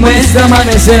en nuestro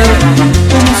amanecer,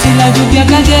 como si la lluvia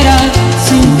cayera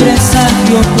sin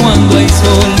presagio cuando hay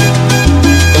sol,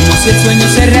 como si el sueño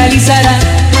se realizara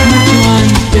mucho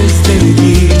antes de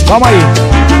vivir. Vamos ahí.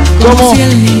 Como ¿Cómo? si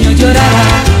el niño llorara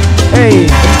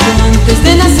mucho antes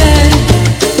de nacer.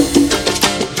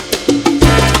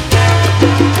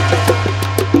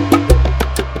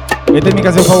 Esta es mi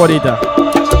canción favorita.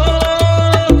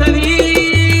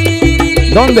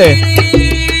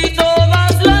 ¿Dónde?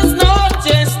 Todas las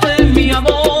noches de mi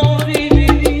amor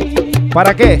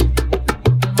 ¿Para qué?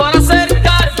 para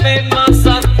acercarme más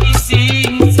a ti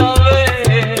sin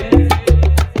saber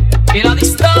que la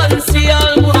distancia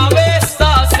alguna vez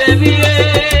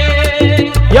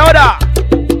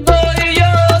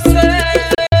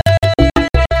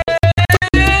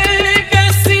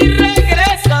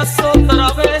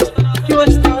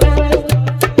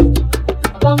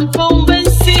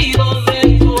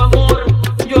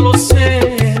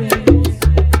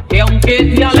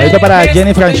Saludito para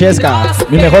Jenny Francesca,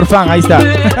 mi mejor fan, ahí está.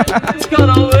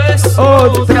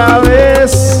 Otra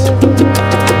vez.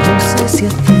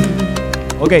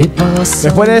 Ok,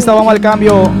 después de esta vamos al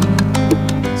cambio.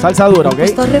 Salsa dura, ok.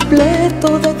 Está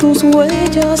repleto de tus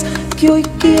huellas que hoy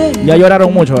quiero. Ya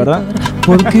lloraron mucho, ¿verdad?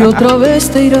 Porque otra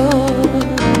vez te irás.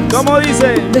 ¿Cómo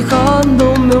dice?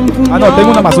 Dejándome un puñado. Ah, no,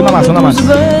 tengo una más. de tus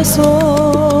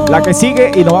besos. La que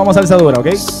sigue y nos vamos a salsa dura, ¿ok?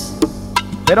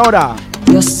 Pero ahora.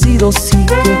 Y ha sido sí,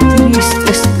 que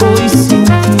triste estoy sin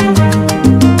ti.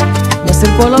 Me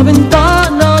acerco a la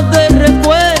ventana de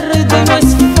recuerdo y no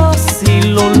es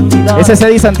fácil olvidar. Ese es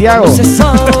Eddie Santiago. No se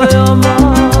sabe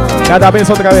amar. Cada vez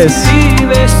otra vez.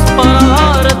 Vives para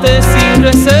darte sin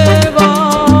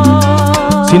reserva.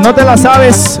 Si no te la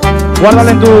sabes,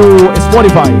 guárdala en tu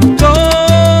Spotify. Yo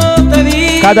te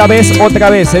vi. Cada vez otra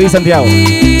vez, Eddie Santiago.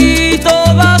 Y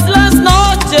todas las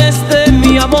noches de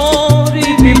mi amor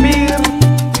y vivir.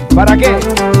 ¿Para qué?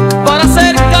 Para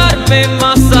acercarme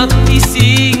más a ti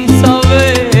sin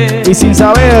saber. Y sin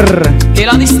saber que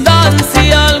la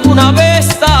distancia alguna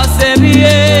vez hace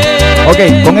bien.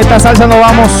 Ok, con esta salsa nos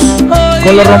vamos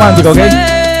con lo romántico, ¿ok?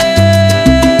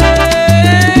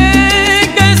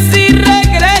 Que si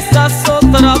regresas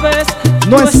otra vez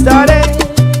no estaré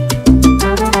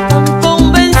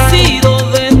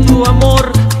convencido de tu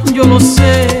amor, yo lo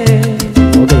sé.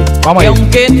 Ok, vamos y ahí.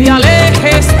 aunque te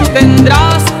alejes, tú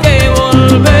tendrás que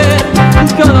volver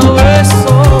cada vez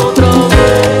otra vez.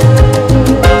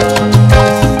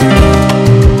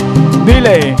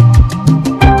 Dile.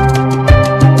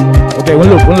 Ok, un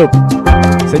loop.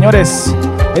 Señores,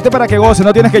 este es para que goces,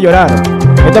 no tienes que llorar.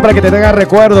 Esto es para que te tengas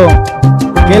recuerdo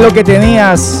qué es lo que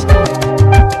tenías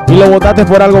y lo botaste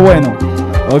por algo bueno.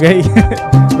 Ok,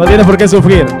 no tienes por qué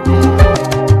sufrir.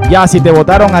 Ya, si te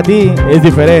votaron a ti, es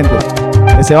diferente.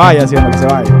 Que se vaya, haciendo que se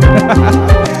vaya.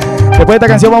 Después de esta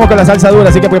canción vamos con la salsa dura,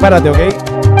 así que prepárate, ok.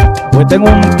 Pues tengo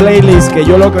un playlist que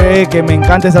yo lo creé, que me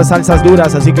encantan esas salsas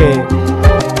duras, así que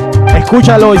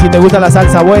escúchalo y si te gusta la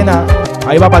salsa buena,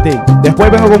 ahí va para ti.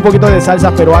 Después vengo con un poquito de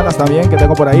salsas peruanas también, que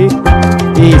tengo por ahí.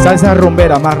 Y salsas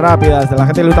rumberas más rápidas, a la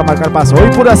gente le gusta marcar paso. Hoy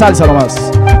pura salsa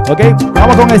nomás, ok.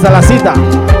 Vamos con esta, la cita.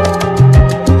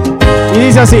 Y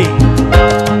dice así.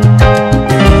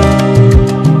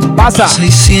 Pasa. Y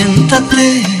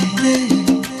siéntate,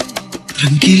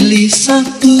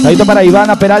 tranquilízate. Saludito para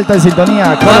Ivana Peralta en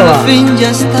sintonía, Córdoba. Al fin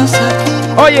ya estás aquí.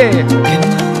 Oye,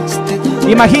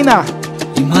 imagínate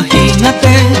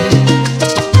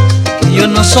que yo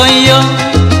no soy yo.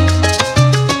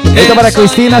 Esto para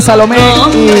Cristina Salomé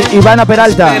y Ivana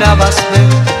Peralta.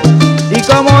 Y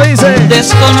como dice, un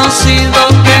desconocido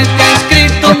que te ha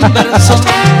escrito un verso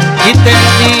y te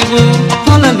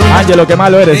dibujo la luna. Ángelo, qué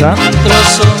malo eres, ¿ah? Un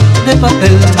trozo de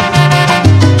papel.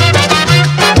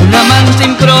 Un amante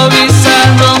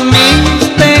improvisado,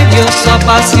 misterioso,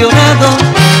 apasionado,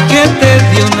 que te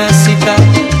dio una cita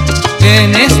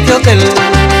en este hotel.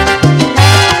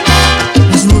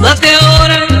 Desnúdate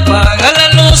ahora, apaga la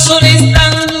luz un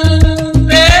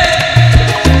instante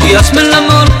y hazme el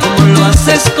amor como lo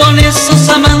haces con esos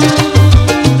amantes.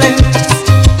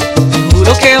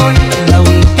 Seguro que hoy es la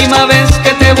última vez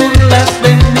que te burlas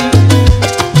de mí,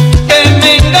 que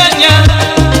me engañas.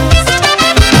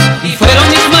 Y fueron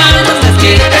mis manos las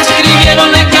que te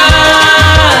escribieron la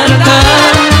carta.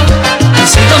 Han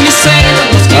sido mis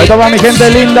celos que ahí toma mi gente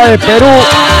linda de Perú,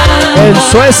 en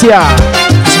Suecia.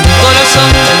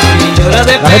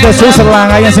 La gente de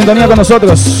Switzerland ahí en sintonía con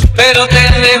nosotros. Pero te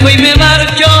dejo y me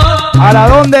marcho. ¿Para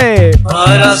dónde?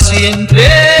 Para siempre.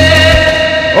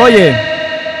 Oye,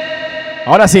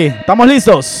 ahora sí, ¿estamos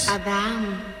listos?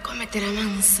 Adán, cómete la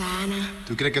manzana.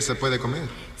 ¿Tú crees que se puede comer?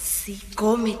 Sí,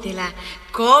 cómetela,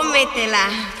 cómetela.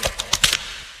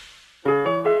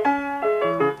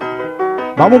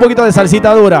 Vamos un poquito de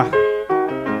salsita dura.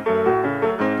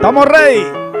 ¿Estamos ready?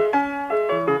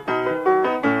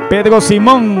 Pedro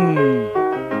Simón.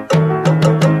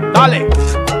 Dale.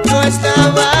 Yo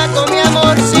estaba con mi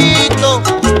amorcito.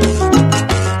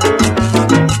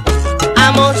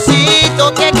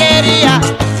 Amorcito, ¿qué quería?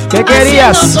 ¿Qué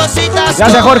querías?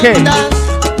 Gracias, Jorge.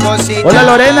 Hola,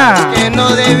 Lorena. Que no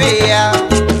debía.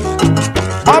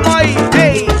 Vamos ahí,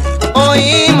 hey.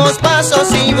 Oímos pasos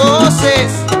y voces,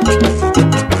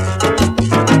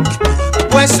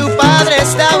 pues su padre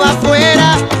estaba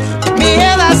afuera. Mi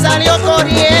Eva salió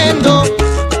corriendo,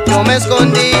 yo me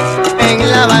escondí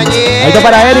en la bañera. Ahí está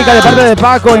para Erika de parte de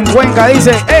Paco en Cuenca,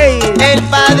 dice, hey. El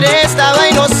padre estaba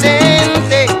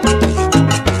inocente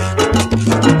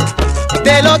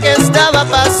de lo que estaba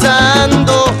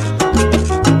pasando.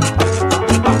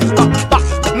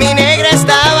 Mi negra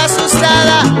estaba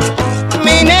asustada,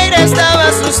 mi negra estaba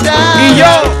asustada.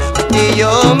 Y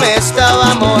yo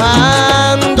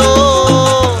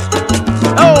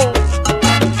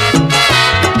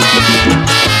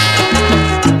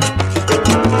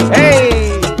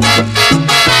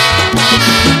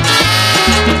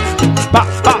Pa,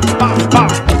 pa, pa, pa.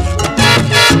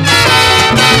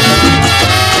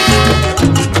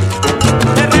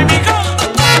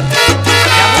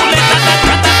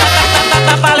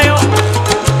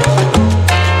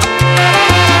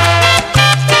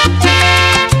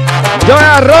 Yo me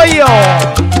Arroyo.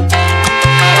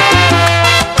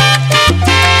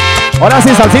 Ahora sí,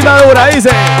 salsita dura, dice.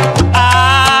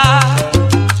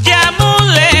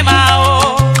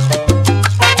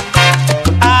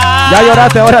 Ya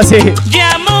lloraste, ahora sí.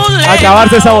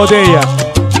 Acabarse esa botella.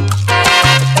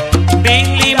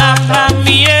 Billy mamma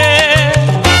mia,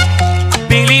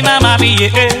 Billy mamma mia,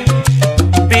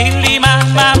 Billy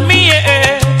mamma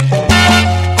mia,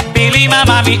 Billy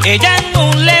mamma mia. Ella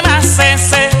no le más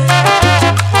ese.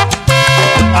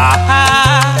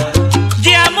 Ajá,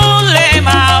 ya mule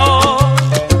mao.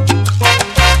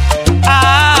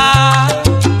 Ah,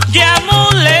 ya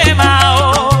mule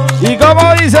mao. ¿Y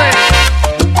cómo dice?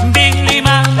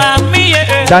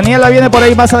 Daniela viene por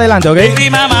ahí más adelante, ¿ok?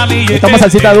 Estamos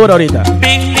salsita dura ahorita.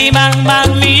 Billy mamma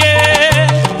mia,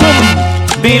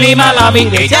 Billy mamma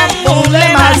mia. Ya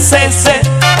mule más ese.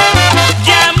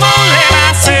 Ya mule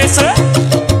más ese.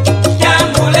 Ya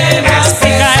mule más ese.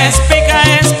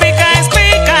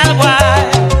 Explica guay.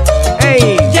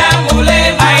 Ey. Ya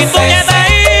mule más ese. Ay, tú ya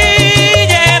ahí,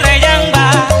 yerre yamba.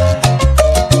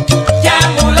 Ya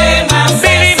mule más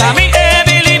ese.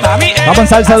 Billy mami, Vamos en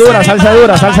salsa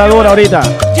dura ahorita.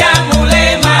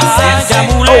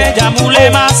 Yamule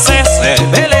más ese,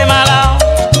 vele malao.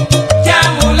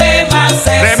 Yamule más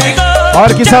ese. A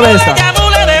ver quién sabe esta.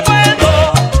 Yamule de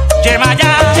fuego, yema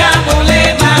ya.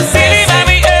 Yamule más ese.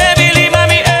 Billy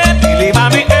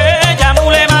mami,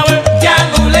 yamule mawe.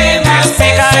 Yamule más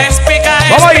ese. Explica,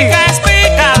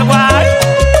 guay.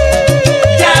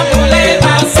 Yamule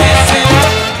más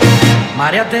ese.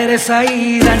 María Teresa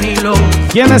y Danilo.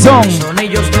 ¿Quiénes son? Son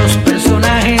ellos dos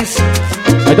personajes.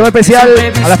 Esto es especial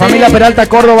a la familia Peralta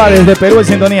Córdoba desde Perú en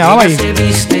sintonía. Vamos ahí. Se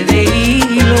viste de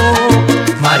hilo.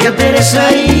 María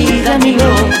Teresa y Danilo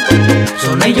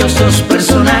son ellos dos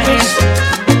personajes.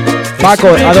 Paco,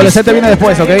 adolescente viene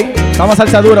después, ¿ok? Vamos a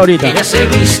salsa dura ahorita. Ella se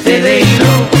viste de hilo.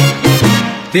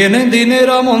 Tienen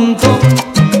dinero a montón.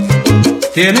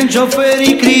 Tienen chofer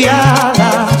y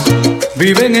criadas.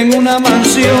 Viven en una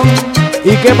mansión.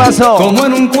 ¿Y qué pasó? Como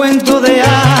en un cuento de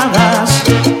hadas.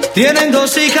 Tienen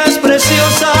dos hijas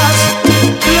preciosas,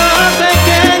 la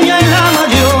pequeña y la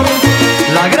mayor.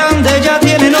 La grande ya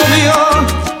tiene novio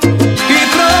y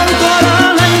pronto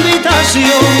hará la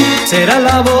invitación. Será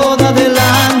la boda del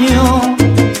año,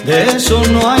 de eso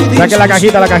no hay discusión. Saque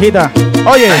la cajita.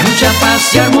 Oye. Hay mucha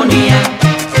paz y armonía,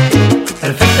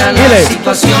 perfecta la Dile.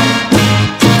 situación.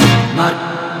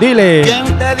 Dile.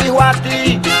 ¿Quién te dijo a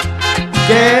ti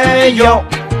que yo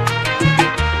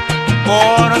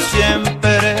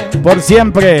por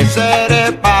siempre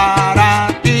seré para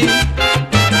ti?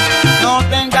 No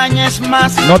te engañes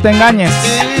más. No te engañes.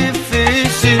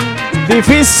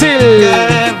 Difícil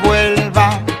que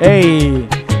vuelva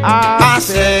a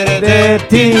ser de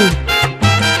ti.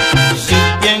 Si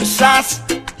piensas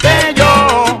que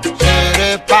yo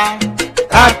seré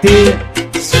para ti.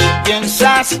 Si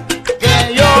piensas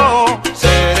que yo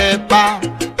seré para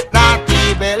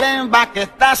ti, Belén, va que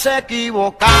estás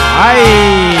equivocada.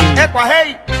 Ay. Ecuas,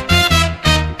 hey.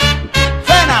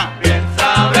 Suena. Bien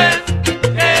sabes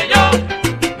que yo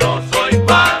no soy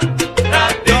para ti.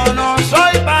 Yo no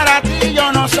soy para ti,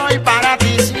 yo no soy para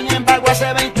ti. Sin embargo,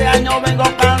 hace 20 años vengo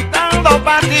cantando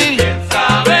para ti. Bien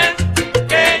sabes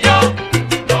que yo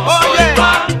no soy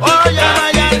para ti. Oye,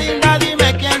 Maya linda,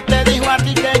 dime quién te dijo a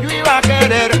ti que yo iba a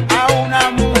querer a una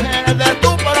mujer de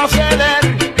tu proceder.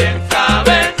 Bien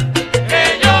sabes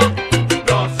que yo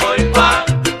no soy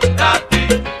para ti.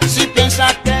 Si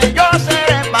piensas que yo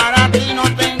seré para ti, no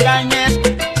te engañes,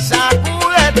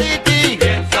 sacude titi.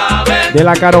 Bien sabes De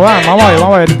la Carován. Vamos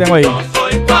a ver si tengo ahí. no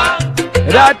soy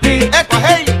Para ti. Ecuas,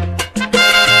 hey.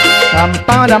 Pam,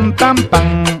 pam, pam,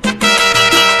 pam.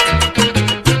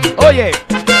 Oye.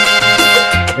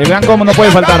 Y vean cómo no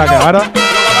puede faltar acá, ¿verdad?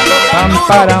 Pam,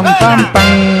 param, pam,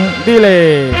 pam.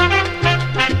 Dile.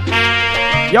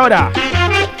 Y ahora.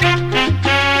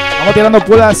 Vamos tirando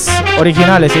puras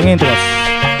originales, sin intros.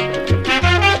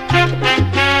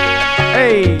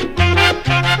 ¡Ey!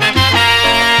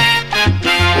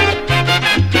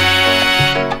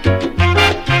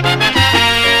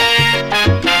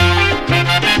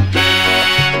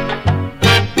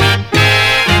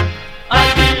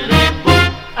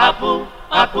 Apu,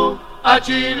 apu,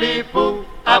 achilipu,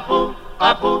 apu,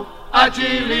 apu,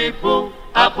 achilipu,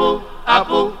 apu,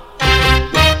 apu.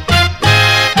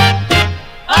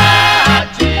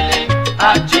 Achili,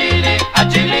 achili,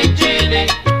 achili, chili,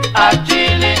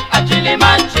 achili, achili,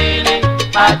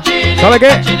 ¿Sabe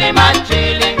qué?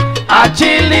 A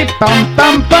Chile, Pam,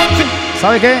 pam, pam.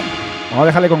 ¿Sabe qué? Vamos a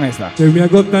dejarle con esta. Se me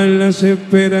agotan las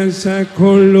esperanzas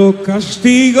con los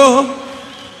castigos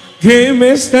que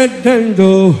me estás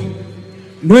dando.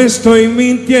 No estoy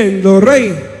mintiendo,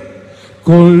 rey,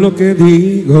 con lo que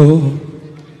digo.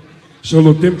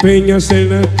 Solo te empeñas en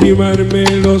lastimarme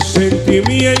los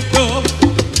sentimientos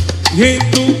y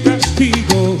en tu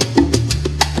castigo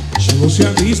solo se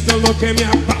ha visto lo que me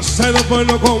ha pasado por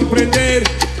no comprender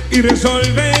y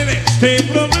resolver este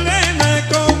problema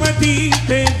como a ti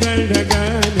te da la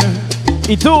gana.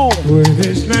 ¿Y tú? Tú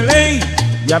eres la ley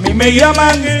y a mí me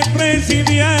llaman el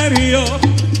presidiario.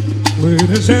 Tú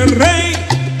eres el rey,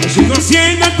 yo sigo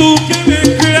siendo tu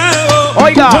esclavo.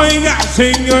 Oiga,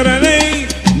 señora ley.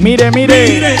 Mire,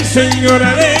 Mire,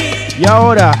 señora ley. Y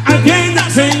ahora, atienda,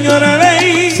 señora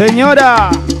ley. Señora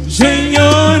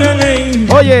ley.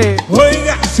 Oye.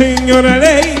 Oiga, señora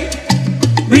ley.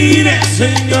 Mire,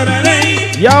 señora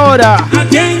ley. Y ahora,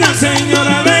 atienda,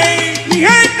 señora ley. Mi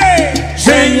gente,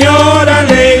 señora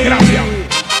ley. Gracias.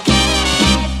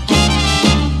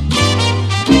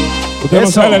 Usted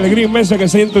no sabe la alegría inmensa que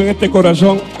siento en este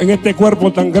corazón, en este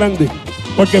cuerpo tan grande.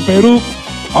 Porque Perú,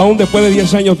 aún después de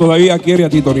 10 años, todavía quiere a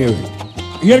Tito Nieves.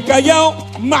 Y el Callao,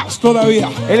 más todavía.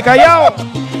 ¿El Callao?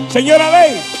 Señora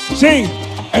ley, sí.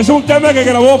 Es un tema que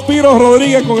grabó Piro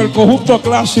Rodríguez con el conjunto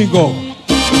clásico.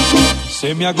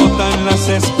 Se me agotan las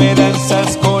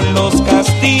esperanzas con los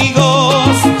castigos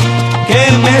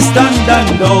que me están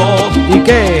dando. ¿Y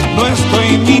qué? No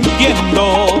estoy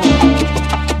mintiendo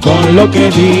con lo que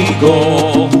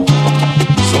digo.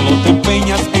 Solo te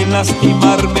empeñas en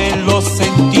lastimarme los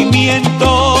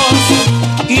sentimientos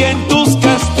y en tus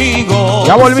castigos.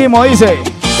 Ya volvimos, dice.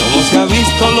 Solo se ha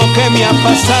visto lo que me ha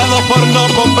pasado por no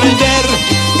comprender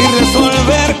y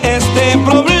resolver este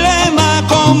problema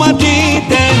como a ti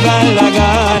te da la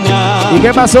gana. ¿Y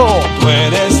qué pasó? Tú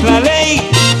eres la ley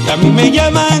y a mí me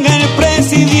llaman el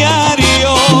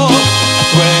presidiario.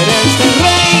 Tú eres el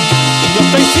rey y yo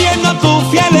estoy siendo tu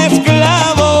fiel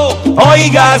esclavo.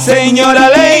 Oiga, señora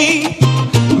ley,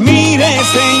 mire,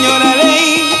 señora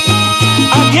ley,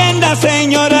 atienda,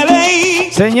 señora ley.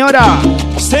 Señora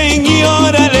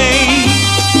ley,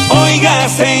 oiga,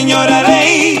 señora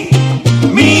ley,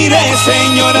 mire,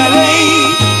 señora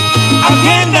ley,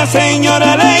 atienda,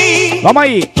 señora ley. Vamos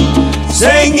ahí.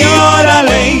 Señora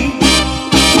ley.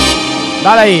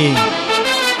 Dale ahí.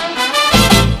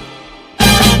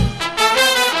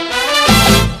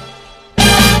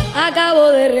 Acabo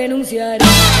de renunciar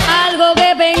a algo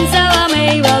que pensaba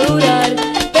me iba a durar,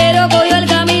 pero cogió el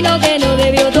camino que no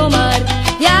debió tomar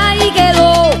y ahí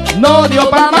quedó. No dio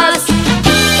pa' más.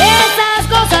 Esas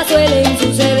cosas suelen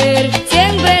suceder,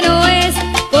 siempre no es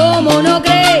como uno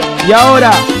cree. Y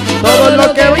ahora, todo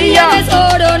lo que brilla no es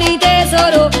oro ni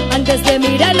tesoro, antes de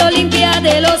mirarlo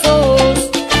limpiate los ojos.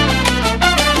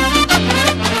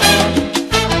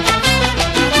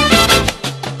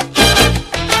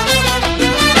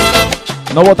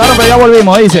 Nos votaron, pero ya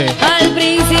volvimos, dice. Al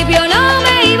principio no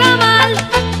me iba mal,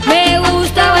 me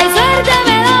gustaba y suerte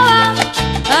me daba.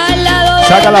 Al lado de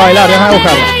sácala a bailar, déjame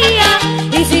buscarla.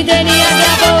 Y si tenía que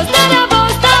apostar,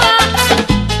 apostaba,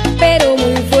 pero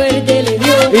muy fuerte le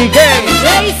dio. ¿Y qué?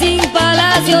 Rey sin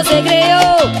palacio se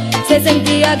creó, se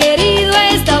sentía querido,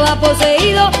 estaba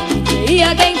poseído y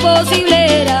creía que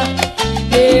imposible era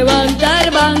levantar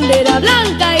bandera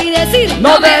blanca y decir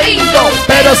no te rindo,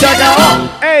 pero se acabó.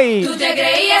 ¡Ey! Tú te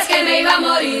creías que me iba a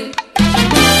morir y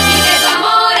que tu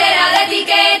amor era de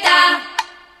etiqueta.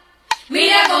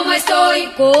 Mira cómo estoy,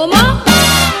 ¿cómo?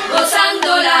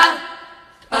 Gozando la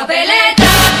papeleta.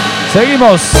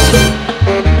 Seguimos.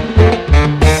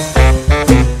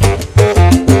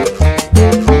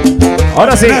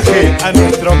 Ahora sí.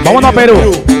 Vámonos a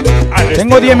Perú.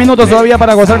 Tengo 10 minutos todavía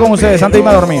para gozar con ustedes antes de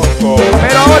irme a dormir.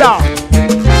 Pero ahora.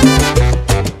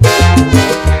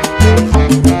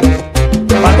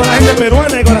 Para toda la gente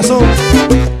peruana de corazón.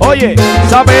 Oye,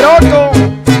 Zaperoco.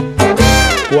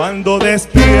 Cuando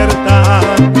despierta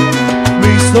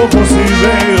mis ojos y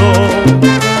veo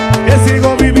que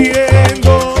sigo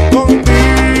viviendo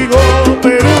contigo,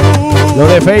 Perú. Lo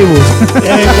de Facebook.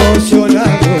 Emocionado.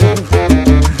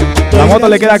 La moto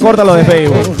le queda corta a lo de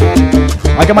Facebook.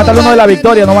 Hay que matarle uno de la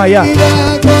victoria nomás ya.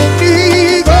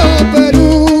 Contigo,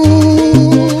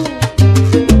 Perú.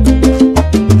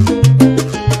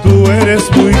 Tú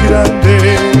eres muy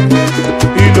grande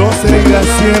y lo seguirás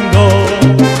siendo.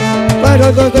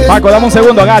 Paco, dame un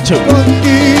segundo, agacho.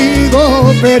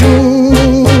 Contigo,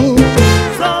 Perú.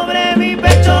 Sobre mi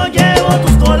pecho llevo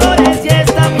tus colores y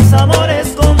están mis amores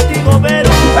contigo, Perú.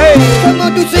 Como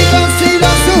tus hijos y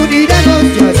los uniremos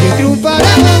y así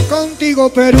triunfaremos contigo, contigo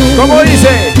Perú. ¿Cómo dice?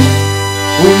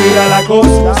 Unida la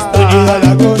costa, unida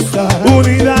la costa,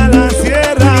 unida la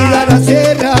sierra, unida la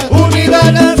sierra,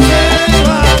 unida la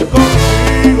selva,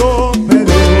 contigo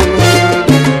Perú.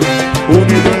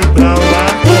 Unido el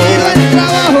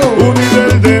trabajo, unido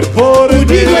el deporte,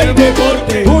 unido el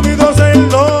deporte, unidos el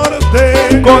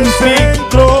norte, con el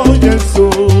centro y el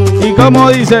sur. ¿Y cómo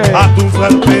dice? A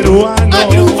triunfar peruano, a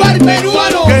triunfar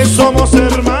peruano, que somos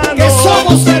hermanos, que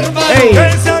somos hermanos. Ey.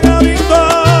 Que se haga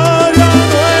victoria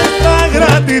nuestra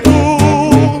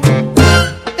gratitud.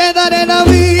 Te daré la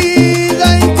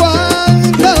vida y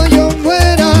cuando yo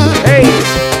muera, Ey.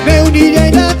 me uniré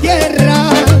en la tierra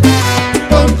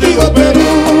contigo Perú.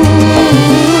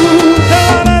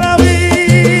 Te daré la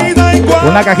vida y cuando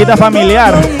Una cajita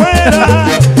familiar. yo muera,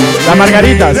 Las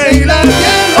margaritas. En la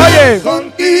tierra Oye.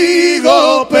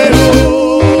 contigo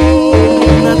Perú.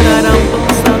 Una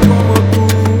tramposa como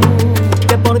tú,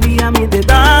 que por día miente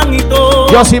tanto.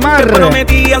 Yosimar. Que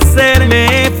prometí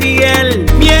hacerme fiel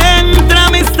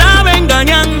mientras me estaba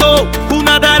engañando.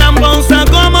 Una tramposa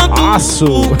como tú,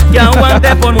 Asu. que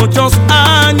aguanté por muchos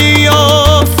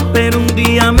años, pero un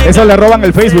día me Eso le roban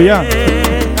el Facebook ya.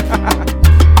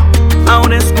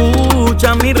 Ahora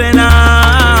escucha mi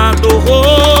relato.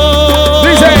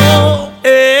 Dice.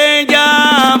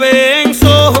 Ella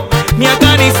pensó, me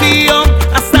acarició,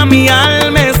 hasta mi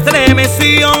alma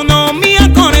estremeció. No me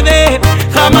acordé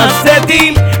jamás de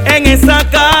ti. En esa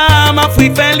cama fui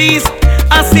feliz.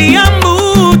 Hacía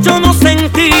mucho no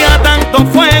sentía tanto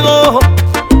fuego.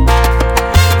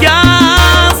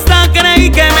 Ya hasta creí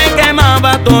que me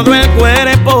quemaba todo el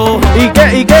cuerpo. ¿Y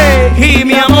qué? ¿Y qué? Y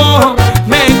mi amor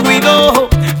me cuidó,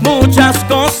 muchas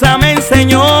cosas me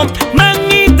enseñó, me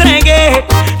entregué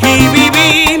y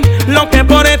viví lo que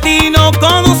por ti no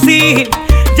conocí.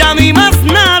 Ya no hay más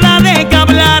nada de qué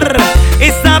hablar,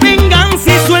 esta venganza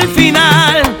hizo el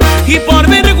final y por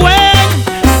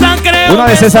vergüenza creo. Una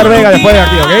de César Vega después de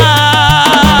aquí, ¿ok?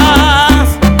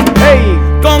 Hey.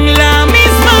 Con la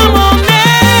misma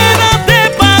moneda te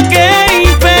pagué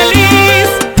infeliz.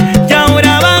 Y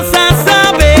ahora vas a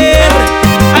saber,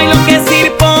 hay lo que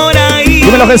decir por ahí.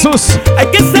 Dímelo, Jesús. Hay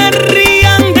que se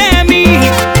rían de mí,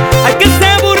 hay que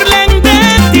se burlen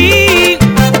de ti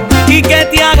y que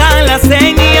te hagan las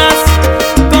señas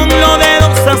con los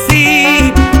dedos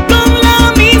así. Con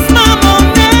la misma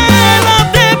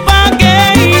moneda te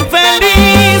pagué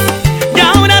infeliz y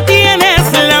ahora tienes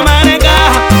la marca,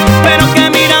 pero que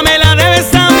mira me la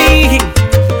debes a mí,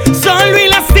 solo y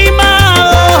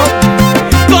lastimado.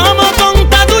 Como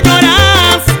tonta tú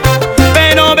lloras,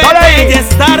 pero vete, ya es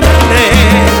tarde.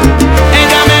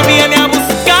 Ella me viene a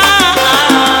buscar.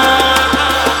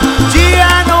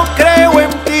 Ya no creo en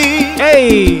ti.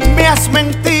 Hey. Me has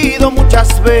mentido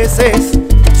muchas veces.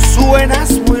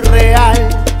 Suenas muy real,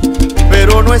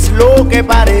 pero no es lo que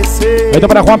parece. Esto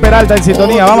para Juan Peralta en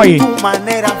sintonía, vamos ahí. Tu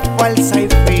manera falsa y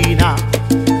fina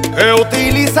que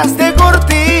utilizas de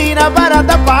cortina para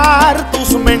tapar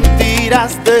tus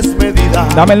mentiras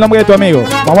desmedidas. Dame el nombre de tu amigo.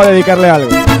 Vamos a dedicarle algo.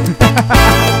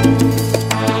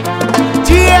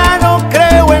 Ya no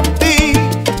creo en ti,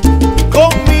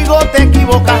 conmigo te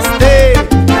equivocaste,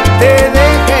 te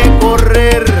dejé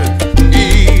correr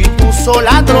y tú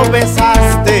sola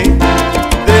tropezaste.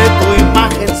 De tu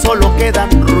imagen solo quedan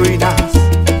ruinas,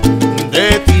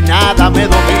 de ti nada me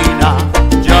domina,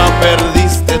 ya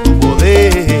perdiste tu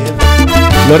poder.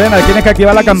 Lorena, tienes que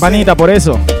activar la campanita por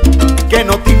eso. Que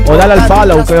no te O dale al importan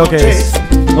follow, las creo que es.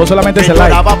 No solamente que es el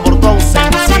like. lloraba por tu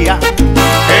ausencia,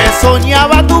 que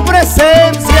soñaba tu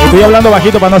presencia. Estoy hablando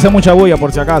bajito para no hacer mucha bulla,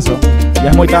 por si acaso.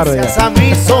 Ya es muy tarde. Gracias Ya. a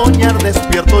mi soñar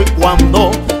despierto y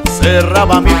cuando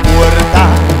cerraba mi puerta,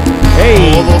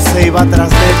 Hey. todo se iba atrás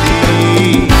de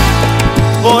ti.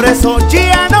 Por eso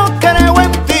ya no creo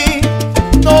en ti,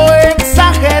 no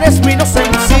exageres mi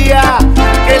inocencia,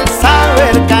 que el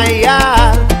saber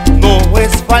callar no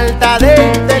es falta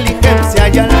de inteligencia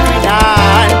y al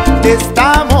final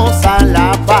estamos a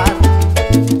la par,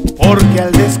 porque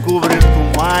al descubrir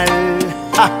tu mal,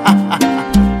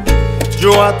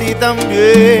 yo a ti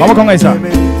también. Vamos con esa. te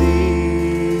mentí.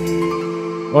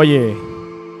 Oye,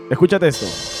 escúchate esto.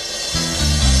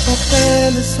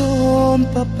 Papeles son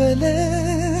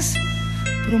papeles,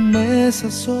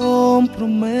 promesas son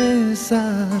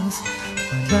promesas,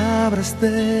 palabras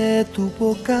de tu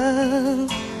boca.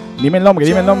 Dime el nombre,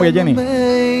 Jenny. No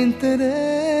me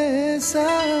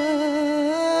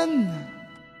interesan.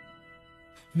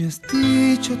 Me has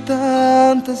dicho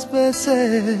tantas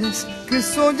veces que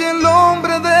soy el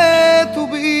hombre de tu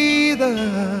vida,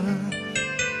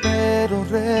 pero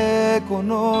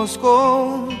reconozco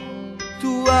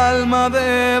tu alma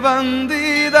de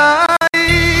bandida.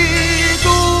 Y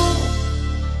tú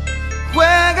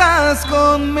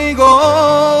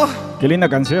Qué linda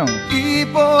canción. Y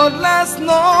por las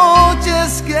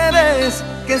noches quieres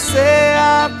que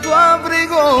sea tu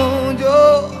abrigo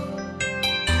yo,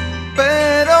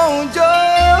 pero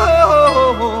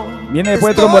yo Viene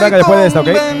después de Tromboranga, después de esta, ¿ok?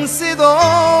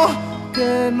 convencido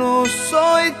que no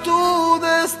soy tu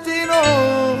destino.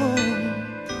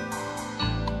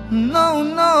 No,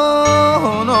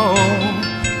 no, no.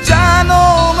 Ya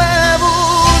no me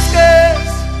busques,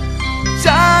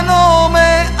 ya no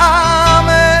me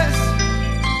ames,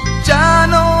 ya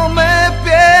no me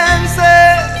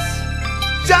pienses,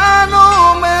 ya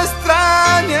no me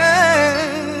extrañes.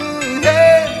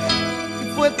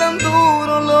 Fue tan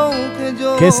duro lo que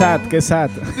yo Qué sad, qué sad.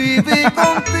 viví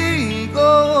contigo,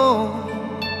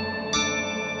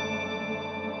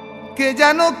 que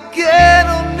ya no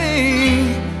quiero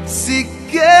ni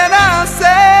siquiera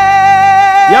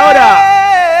ser. Y ahora.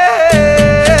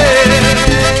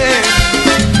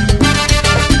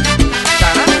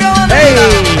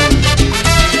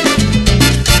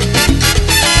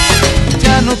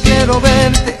 Ya no quiero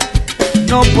verte,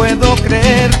 no puedo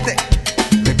creerte.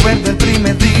 Recuerdo el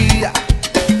primer día,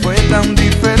 fue tan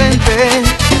diferente.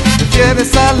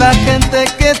 Prefieres a la gente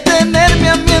que tenerme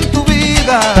a mí en tu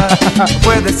vida.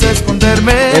 Puedes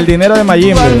esconderme. El dinero de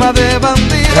Mayimbe. Tu alma de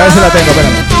bandida. A ver si la tengo,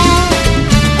 espérame.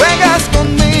 Juegas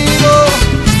conmigo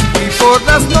y por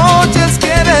las noches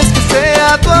quieres que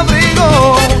sea tu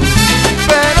abrigo.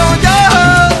 Pero yo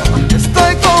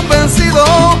estoy convencido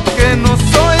que no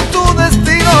soy tu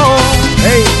destino.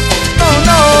 Hey. No,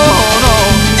 no, no,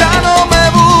 ya no me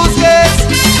busques,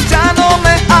 ya no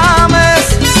me ames,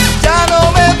 ya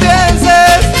no me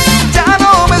pienses, ya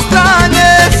no me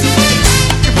extrañes.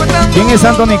 ¿Quién es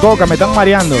Anthony Coca? Me están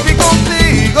mareando.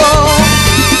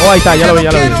 Oh, ahí está, ya lo vi,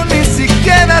 ya lo vi. No quiero ni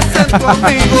siquiera ser tu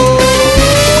amigo.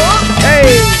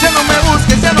 Hey. Ya no me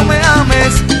busques, ya no me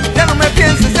ames, ya no me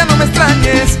pienses, ya no me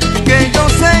extrañes. Que yo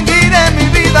seguiré mi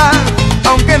vida,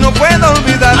 aunque no pueda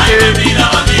olvidarte. Ay, bandida,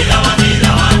 bandida, bandida,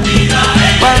 bandida,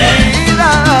 bandida,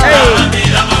 hey. La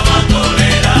bandida más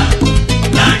bandolera,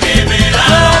 la que me da.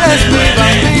 Eres mi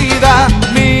bandida,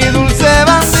 mi dulce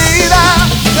bandida,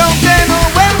 que aunque no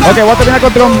vuelva. Ok, voy a terminar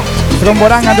con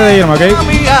Tromboranga antes de irme, ¿ok? La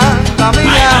mía, bandida,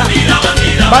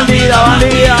 bandida,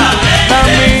 la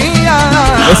mía.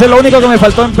 Ese es lo único que me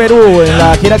faltó en Perú, en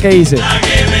la gira que hice.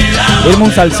 Irme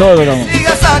un salsódromo.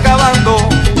 Sigas acabando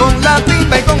con la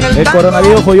timba y con El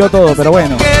coronavirus jodió todo, pero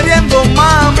bueno. Queriendo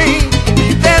mami,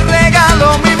 te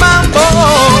regalo mi mambo.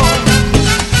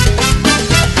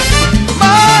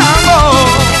 Mambo.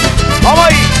 Vamos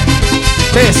ahí.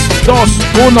 3, 2,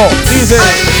 1, dice.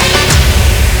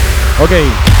 Ok.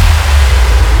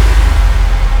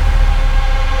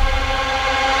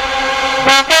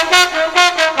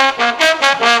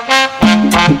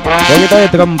 Un poquito de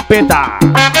trompeta.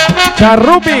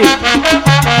 Charrupi.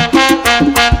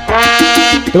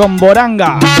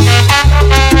 Tromboranga.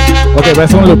 Ok, voy a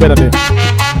hacer un loop, espérate.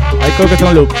 Ahí creo que es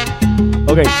un loop.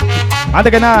 Ok.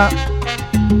 Antes que nada,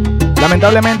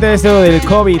 lamentablemente esto del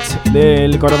COVID,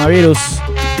 del coronavirus,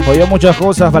 jodió muchas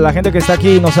cosas. Para la gente que está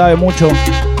aquí no sabe mucho.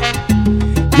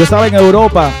 Yo estaba en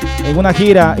Europa en una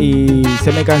gira y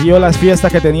se me cayó las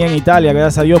fiestas que tenía en Italia.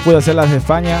 Gracias a Dios pude hacerlas de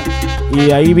España.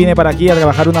 Y ahí vine para aquí a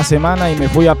trabajar una semana y me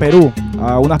fui a Perú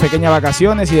a unas pequeñas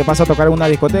vacaciones y de paso a tocar en unas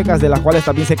discotecas, de las cuales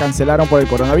también se cancelaron por el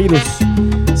coronavirus.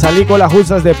 Salí con las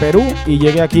justas de Perú y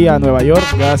llegué aquí a Nueva York,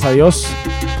 gracias a Dios,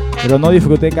 pero no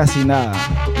disfruté casi nada.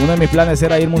 Uno de mis planes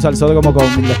era irme un salsódromo con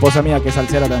la esposa mía, que es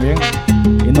salsera también,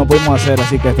 y no pudimos hacer,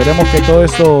 así que esperemos que todo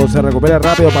esto se recupere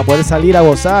rápido para poder salir a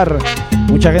gozar.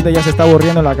 Mucha gente ya se está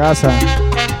aburriendo en la casa.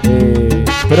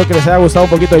 Espero que les haya gustado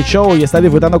un poquito el show y estar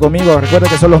disfrutando conmigo. Recuerden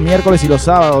que son los miércoles y los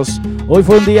sábados. Hoy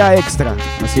fue un día extra,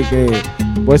 así que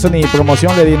por eso ni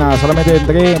promoción le di nada. Solamente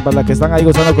entré para las que están ahí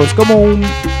gozando. Es como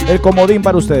el comodín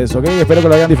para ustedes, ¿ok? Espero que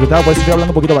lo hayan disfrutado. Por eso estoy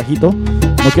hablando un poquito bajito.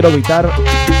 No quiero gritar,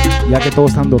 ya que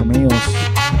todos están dormidos.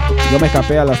 Yo me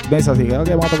escapé a las mesas y dije, ok,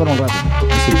 vamos a tocar un rato.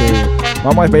 Así que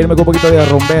vamos a despedirme con un poquito de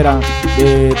rumbera,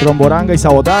 de tromboranga y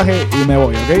sabotaje y me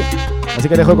voy, ¿ok? Así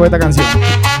que dejo con esta canción.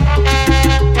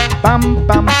 Pam,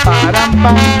 pam, param,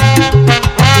 pam.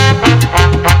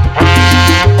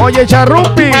 Oye,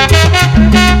 Charrupi.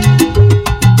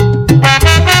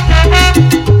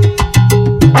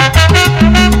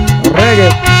 Reggae.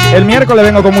 El miércoles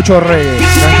vengo con mucho reggae.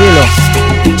 Tranquilo.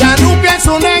 Charrupi es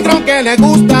un negro que le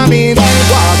gusta mi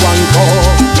guaguancó.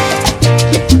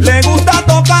 Le gusta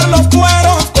tocar los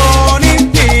cueros con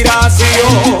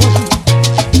inspiración.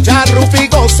 Charrupi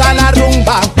goza la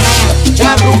rumba.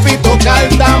 Charrupi toca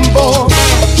el tambor.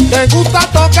 Le gusta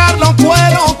tocar los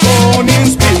cueros con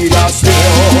inspiración.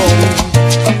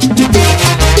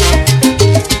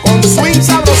 Con swing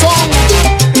sabrosón.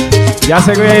 Ya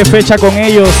se ve fecha con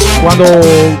ellos cuando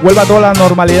vuelva toda la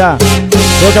normalidad.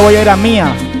 Creo que voy a ir a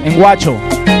Mía, en Guacho.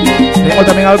 Tengo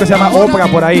también algo que se llama Opera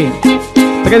por ahí.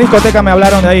 3 discotecas me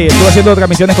hablaron de ahí. Estuve haciendo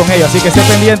transmisiones con ellos, así que esté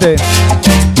pendiente.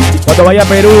 Cuando vaya a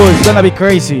Perú, it's gonna be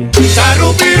crazy.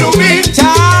 Charrupi,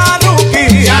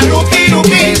 charrupi,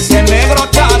 charrupi, ese negro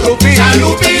charrupi,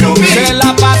 charrupi, se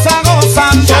la pasa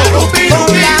gozando charrupi, por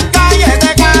las calles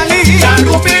de Cali.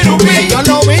 Charrupi, yo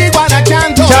lo vi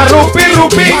guarachando. Charrupi,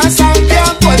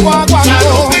 pasanteando el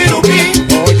guaguancó.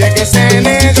 Oye que ese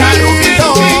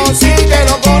negrito, sí que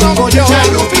lo conozco yo. Oye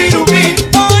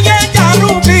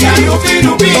charrupi,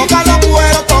 toca los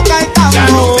cueros, toca el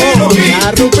tambor.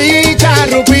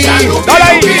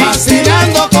 Charrupi,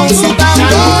 vacilando con su tambor.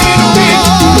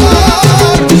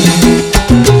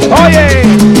 Oye,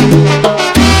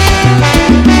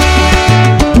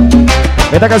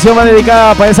 esta canción va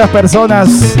dedicada para esas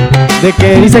personas de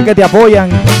que dicen que te apoyan,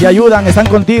 te ayudan, están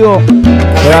contigo,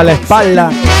 pero a la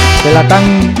espalda te la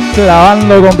están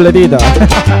clavando completita.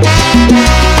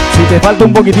 Si te falta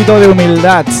un poquitito de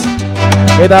humildad,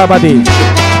 esta va para ti.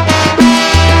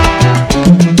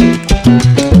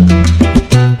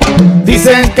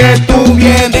 Dicen que tú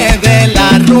vienes de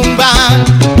la rumba.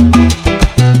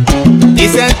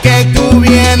 Dicen que tú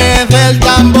vienes del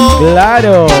tambor.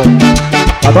 Claro.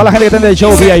 Para toda la gente que está en el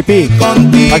show VIP.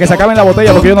 Para que se acaben la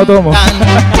botella porque yo no tomo.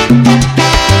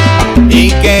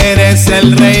 Y que eres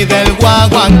el rey del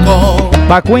guaguancó.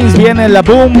 Pa' Queens viene la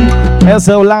Boom,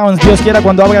 SL Lounge, Dios quiera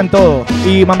cuando abran todo.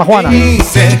 Y Mama Juana.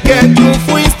 Dicen que tú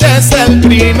fuiste el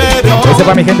primero. Ese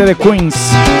para mi gente de Queens.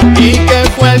 Y que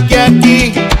fue el que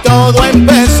aquí todo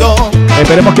empezó.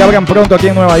 Esperemos que abran pronto aquí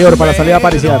en Nueva York para salir a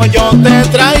apariciar. Yo te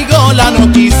traigo la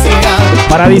noticia.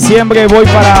 Para diciembre voy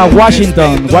para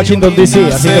Washington DC,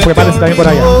 así que prepárense también por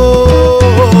allá.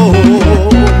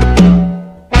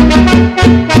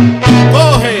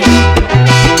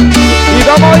 Y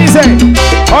como dice,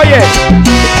 oye,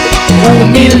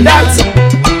 humildad,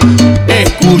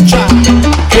 escucha,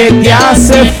 que te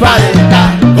hace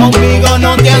falta. Conmigo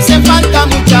no te hace falta,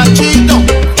 muchachito.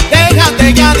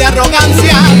 Déjate ya de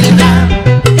arrogancia.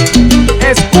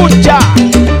 Escucha,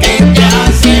 que te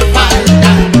hace falta.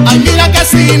 Ay, mira que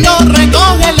si no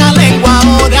recoges la lengua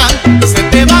ahora, se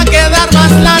te va a quedar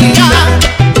más larga.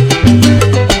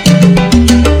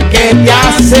 Que te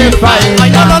hace falta.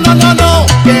 Ay, no,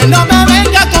 que no me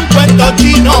venga con cuento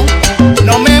chino.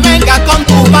 No me venga con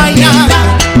tu vaina.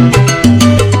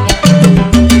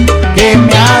 Que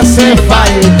me hace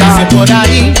falta. Dice por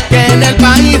ahí que en el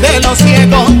país de los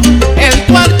ciegos el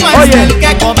cuerpo es el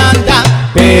que comanda.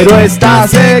 Pero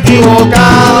estás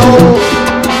equivocado.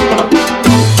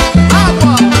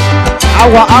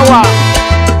 Agua.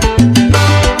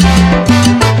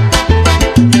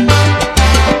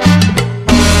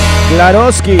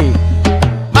 Klaroski.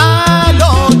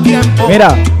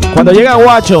 Mira, cuando llega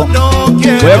Guacho,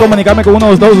 voy a comunicarme con uno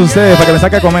de los dos de ustedes para que me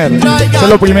saque a comer. Eso es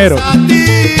lo primero.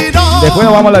 Después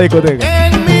nos vamos a la discoteca.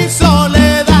 En mi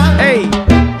soledad. Hey.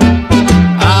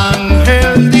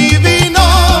 Ángel divino,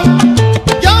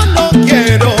 yo no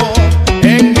quiero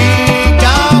en mi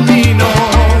camino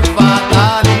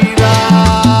fatalidad.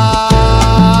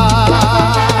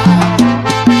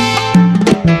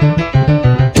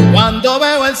 Cuando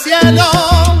veo el cielo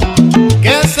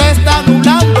que se está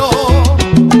nublando.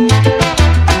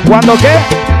 ¿Cuándo qué?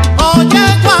 Oye,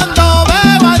 cuando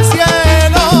veo el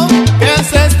cielo que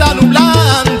se está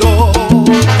nublando,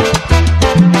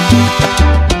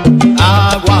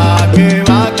 agua que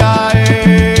va a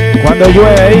caer. Cuando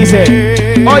llueve dice,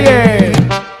 oye.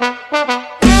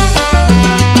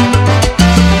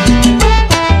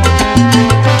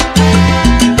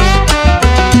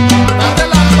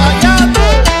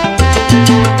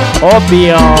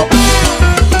 Obvio.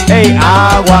 Ey,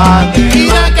 agua.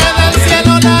 Mira que del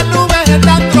cielo las nubes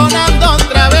están tronando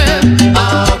otra vez.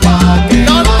 Agua que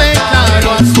norte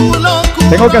claro, azul oscuro.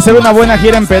 Tengo que hacer una buena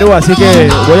gira en Perú, así que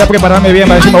voy a prepararme bien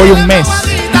para ver si me voy un mes.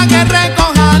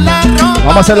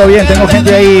 Vamos a hacerlo bien, tengo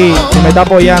gente ahí que me está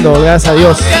apoyando, gracias a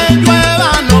Dios.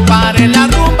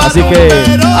 Así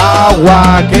que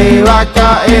agua que va a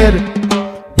caer.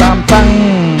 Pam,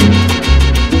 pam.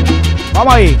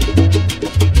 Vamos ahí.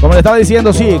 Como le estaba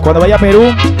diciendo, sí, cuando vaya a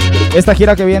Perú, esta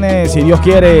gira que viene, si Dios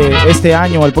quiere, este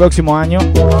año o el próximo año,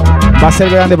 va a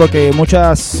ser grande porque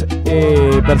muchas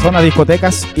personas,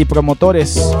 discotecas y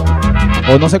promotores,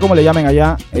 o no sé cómo le llamen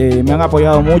allá, me han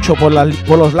apoyado mucho por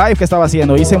los live que estaba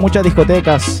haciendo. Hice muchas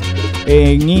discotecas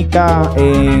en Ica,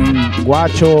 en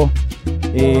Guacho,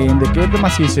 ¿de qué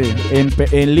más hice?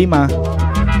 En Lima.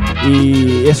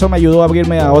 y eso me ayudó a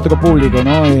abrirme a otro público,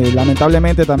 ¿no?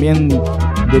 Lamentablemente también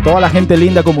de toda la gente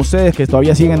linda como ustedes que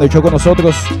todavía siguen el show con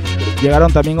nosotros,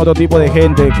 llegaron también otro tipo de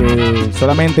gente que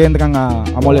solamente entran a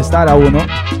molestar a uno,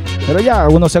 pero ya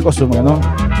uno se acostumbra, ¿no?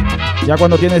 Ya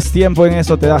cuando tienes tiempo en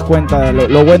eso te das cuenta de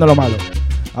lo bueno y lo malo.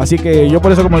 Así que yo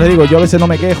por eso, como les digo, yo a veces no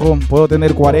me quejo. Puedo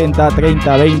tener 40,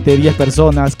 30, 20, 10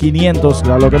 personas, 500,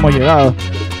 a lo que hemos llegado.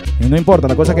 Y no importa,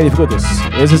 la cosa es que disfrutes.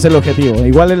 Ese es el objetivo.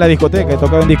 Igual en la discoteca, he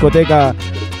tocado en discoteca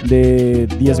de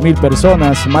 10,000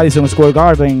 personas, Madison Square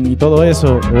Garden y todo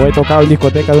eso. O he tocado en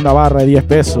discoteca de una barra de 10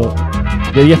 pesos,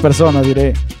 de 10 personas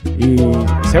diré. Y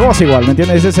se goza igual, ¿me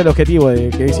entiendes? Ese es el objetivo, de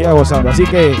que siga gozando. Así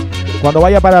que cuando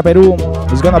vaya para Perú,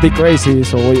 it's gonna be crazy.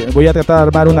 So voy a tratar de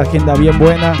armar una agenda bien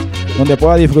buena donde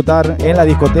pueda disfrutar en la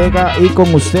discoteca y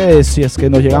con ustedes si es que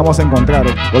nos llegamos a encontrar,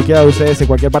 cualquiera de ustedes en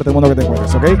cualquier parte del mundo que te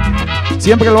encuentres, ¿ok?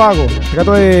 Siempre lo hago,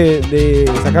 trato de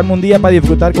sacarme un día para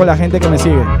disfrutar con la gente que me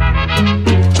sigue.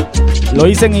 Lo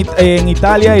hice en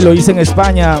Italia y lo hice en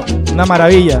España, una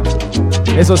maravilla.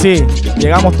 Eso sí,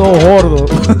 llegamos todos gordos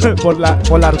por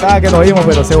la hartada que nos dimos,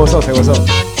 pero se gozó.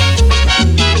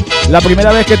 La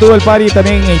primera vez que tuve el party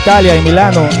también en Italia, en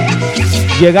Milano,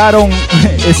 llegaron,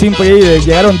 es increíble,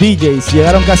 llegaron DJs,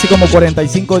 llegaron casi como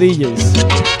 45 DJs.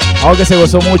 Algo que se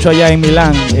gozó mucho allá en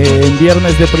Milán, en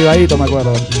viernes de privadito, me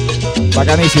acuerdo.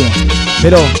 Bacanísimo.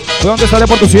 Pero pronto estaré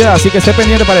por tu ciudad, así que esté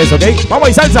pendiente para eso, ¿ok? ¡Vamos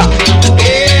y salsa!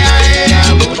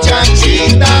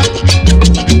 Muchachita,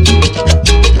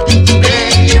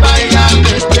 ven y bailame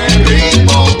este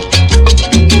ritmo,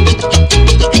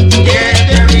 que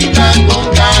te brinda con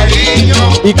cariño.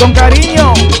 Y con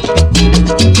cariño.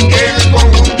 El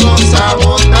conjunto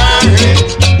Sabotaje.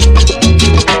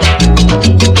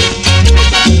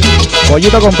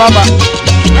 Pollito con papa.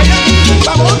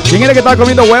 ¿Quién era que estaba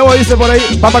comiendo huevo? Dice por ahí,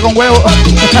 papa con huevo.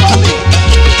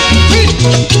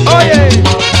 Oye.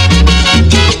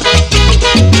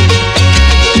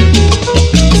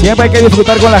 Siempre hay que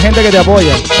disfrutar con la gente que te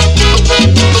apoya.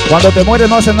 Cuando te mueres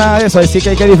no haces nada de eso, así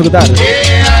que hay que disfrutar.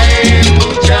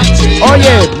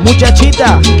 Oye,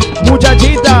 muchachita.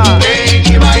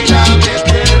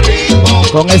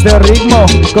 Con este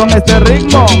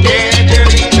ritmo.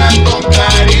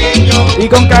 Y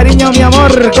con cariño, mi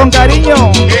amor, con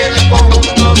cariño.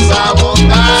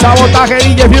 Sabotaje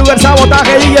DJ Fugger,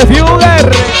 sabotaje DJ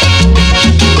Fugger.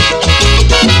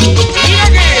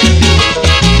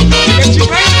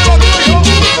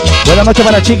 Buenas noches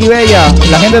para Chiqui Bella,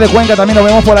 la gente de Cuenca también nos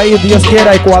vemos por ahí, Dios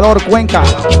quiera, Ecuador, Cuenca.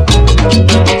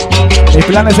 Mis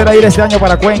planes era ir este año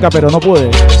para Cuenca, pero no pude.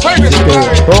 Así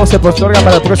que todo se posterga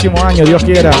para el próximo año, Dios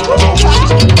quiera.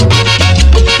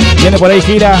 Viene por ahí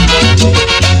gira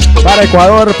para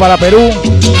Ecuador, para Perú,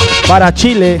 para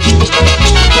Chile,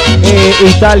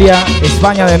 Italia,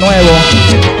 España de nuevo,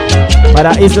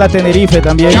 para Isla Tenerife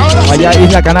también, allá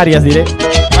Isla Canarias diré.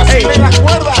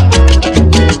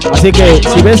 Así que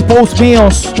si ves posts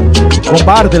míos,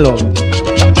 compártelo.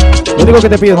 Lo único que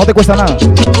te pido, no te cuesta nada.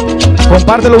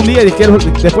 Compártelo un día y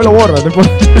después lo borras.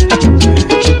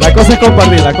 La cosa es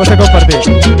compartir,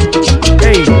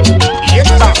 Hey.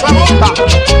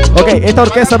 Ok, esta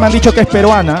orquesta me han dicho que es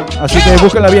peruana, así que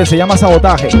búsquenla bien, se llama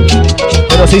Sabotaje.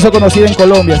 Pero se hizo conocida en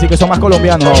Colombia, así que son más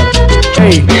colombianos ahora.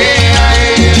 Hey.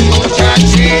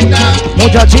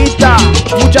 Muchachita.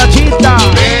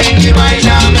 Ven y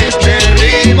bailame este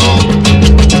ritmo,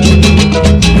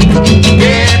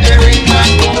 que te brinda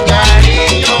con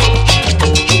cariño.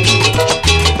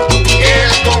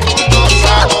 El conjunto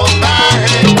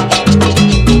Sabotaje.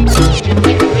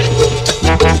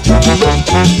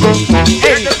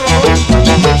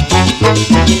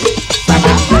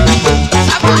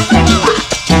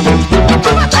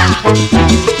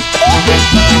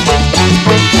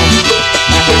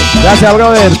 Gracias,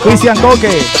 brother. Cristian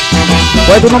Coque.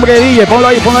 ¿Cuál es tu nombre de DJ? Ponlo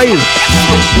ahí.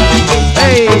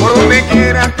 Hey. Por donde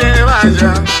quiera que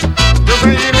vaya, yo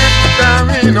seguiré tu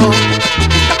camino.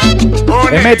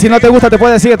 Emet, si no te gusta te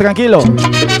puedes decir, tranquilo.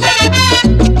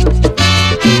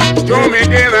 Yo me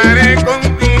quedaré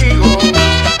contigo.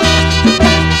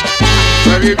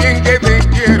 Sabes bien que te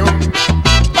quiero,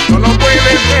 no lo puedes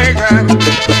dejar.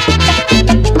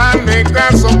 Hazme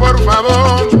caso, por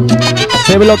favor.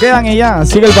 Se bloquean y ya,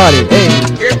 sigue el party. Hey.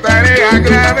 Que estaré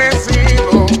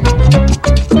agradecido.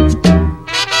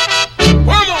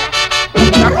 ¡Vamos!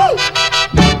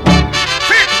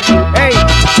 Hey.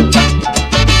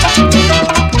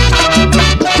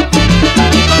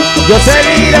 Yo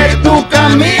seguiré tu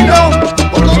camino.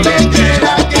 Por donde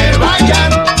quiera que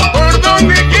vayan. Por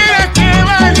donde quiera que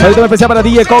vayan. Saludos especial para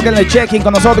DJ Coque en el check-in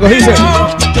con nosotros, dice.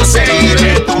 Yo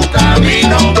seguiré tu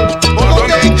camino. Por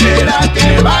donde quiera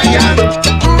que vayan.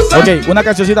 Ok, una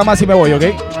cancioncita más y me voy, ¿ok?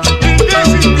 que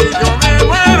sin ti yo me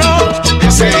muero. Yo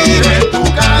seguiré tu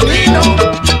camino,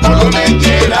 por donde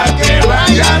quiera que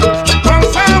vayas. Con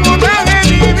de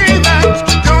mi vida,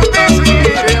 yo te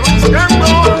seguiré buscando.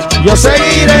 Yo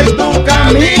seguiré tu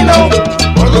camino,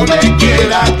 por donde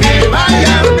quiera que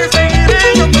vayas. Yo te seguiré,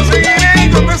 yo te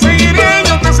seguiré, yo te seguiré,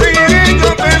 yo te seguiré,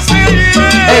 yo te seguiré.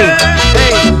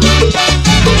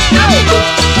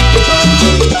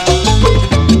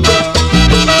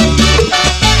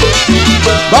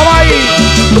 ¡Vamos ahí!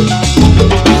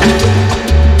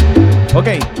 Ok,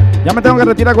 ya me tengo que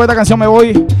retirar con esta canción, me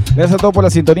voy. Gracias a todos por la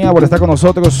sintonía, por estar con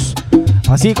nosotros.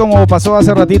 Así como pasó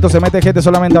hace ratito, se mete gente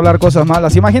solamente a hablar cosas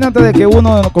malas. Imagínate de que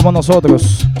uno como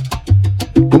nosotros,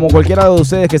 como cualquiera de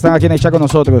ustedes que están aquí en el chat con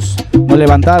nosotros, nos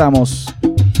levantáramos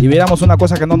y viéramos una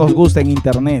cosa que no nos gusta en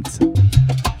internet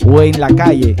o en la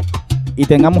calle y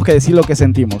tengamos que decir lo que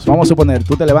sentimos. Vamos a suponer,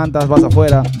 tú te levantas, vas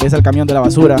afuera, ves el camión de la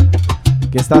basura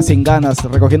que está sin ganas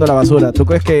recogiendo la basura. ¿Tú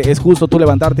crees que es justo tú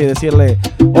levantarte y decirle,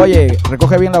 oye,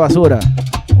 recoge bien la basura?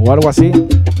 O algo así.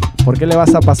 ¿Por qué le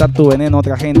vas a pasar tu veneno a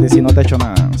otra gente si no te ha hecho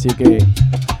nada? Así que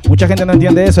mucha gente no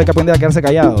entiende eso, hay que aprender a quedarse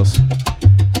callados.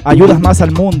 Ayudas más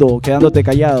al mundo quedándote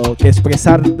callado que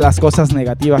expresar las cosas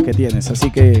negativas que tienes.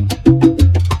 Así que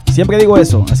siempre digo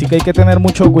eso, así que hay que tener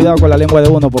mucho cuidado con la lengua de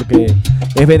uno porque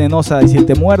es venenosa y si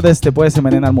te muerdes te puedes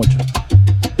envenenar mucho.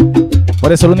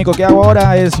 Por eso lo único que hago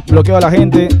ahora es bloqueo a la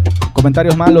gente,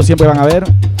 comentarios malos siempre van a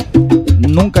haber,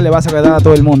 nunca le vas a agradar a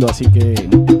todo el mundo, así que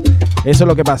eso es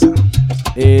lo que pasa.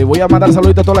 Voy a mandar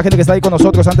saluditos a toda la gente que está ahí con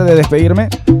nosotros antes de despedirme.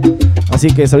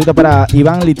 Así que saludito para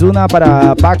Iván Lituna,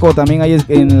 para Paco también ahí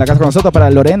en la casa con nosotros,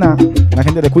 para Lorena, la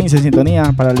gente de Queens en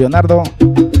sintonía, para Leonardo,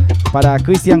 para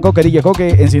Cristian Coque, DJ Coque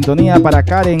en sintonía, para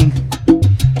Karen.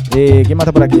 ¿Quién más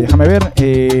está por aquí? Déjame ver.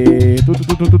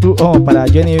 Para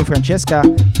Jenny Francesca,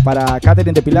 para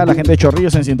Catherine de Pilar, la gente de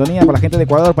Chorrillos en sintonía, para la gente de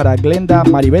Ecuador, para Glenda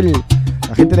Maribel,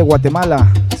 la gente de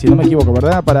Guatemala, si no me equivoco,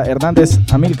 ¿verdad? Para Hernández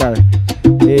Amilcar,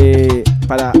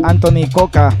 para Anthony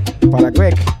Coca, para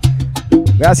Craig.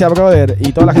 Gracias, brother,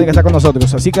 y toda la gente que está con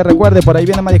nosotros. Así que recuerde, por ahí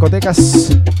vienen más discotecas.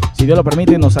 Si Dios lo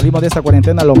permite, nos salimos de esta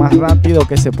cuarentena lo más rápido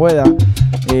que se pueda.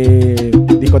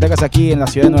 Discotecas aquí en la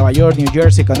ciudad de Nueva York, New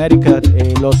Jersey, Connecticut,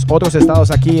 los otros estados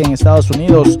aquí en Estados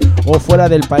Unidos o fuera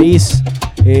del país,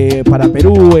 para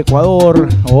Perú, Ecuador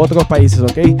o otros países,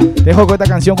 ¿ok? Dejo con esta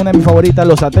canción, una de mis favoritas,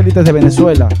 Los Satélites de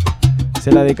Venezuela.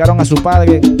 Se la dedicaron a su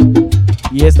padre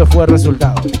y esto fue el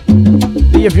resultado.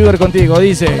 DJ Fuger contigo,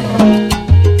 dice...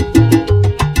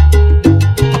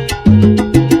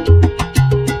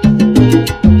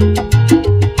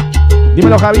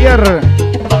 Dímelo, Javier.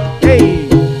 Hey.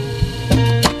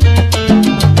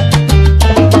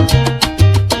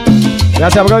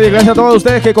 Gracias, Brody. Gracias a todos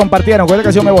ustedes que compartieron. Con esta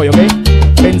canción me voy, ¿ok?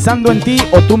 Pensando en ti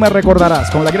o tú me recordarás,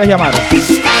 como la quieras llamar.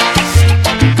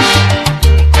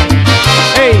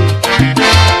 Hey.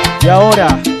 Y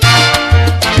ahora,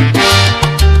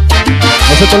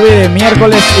 no se te olvide,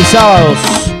 miércoles y sábados.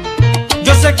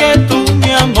 Yo sé que tú,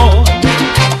 mi amor,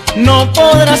 no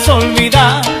podrás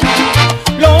olvidar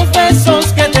los besos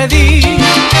que te di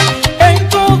en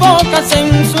tu boca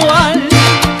sensual.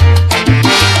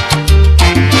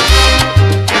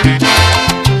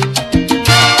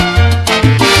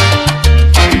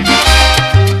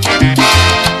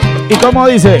 ¿Y cómo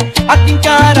dice? Aquí en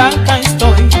Caracas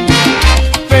estoy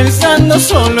pensando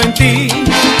solo en ti.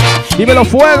 Dímelo,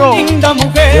 Fuego. Linda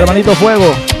mujer. Mi hermanito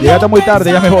Fuego. Llegaste muy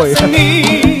tarde, ya me voy.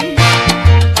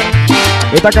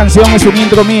 Esta canción es un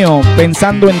intro mío,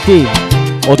 Pensando en ti.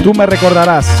 O tú me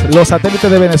recordarás, Los Satélites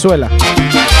de Venezuela.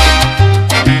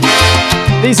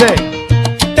 Dice: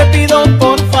 te pido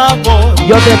por favor,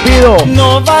 yo te pido,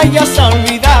 no vayas a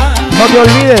olvidar, no te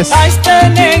olvides a este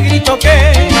negrito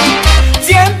que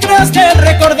siempre has de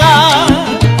recordar.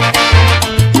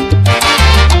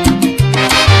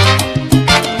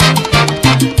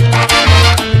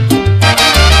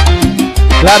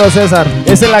 Claro, César,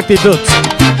 esa es la actitud.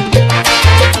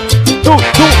 Tú.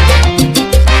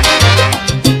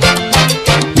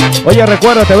 Oye,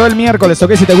 recuerda, te veo el miércoles,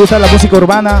 ¿ok? Si te gusta la música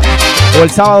urbana, o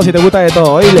el sábado si te gusta de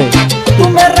todo, oíle. Tú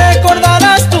me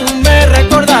recordarás, tú me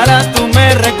recordarás, tú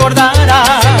me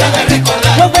recordarás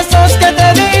los besos que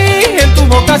te di en tu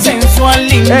boca sensual,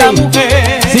 linda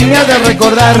mujer. Si me has de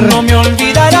recordar, no me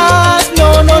olvidarás,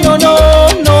 no,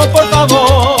 por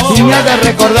favor. Si me has de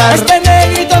recordar, este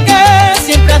negrito que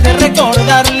siempre has de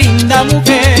recordar, linda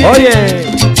mujer. Oye,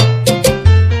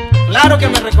 claro que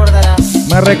me recordarás.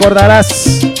 Me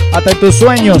recordarás hasta en tus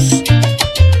sueños.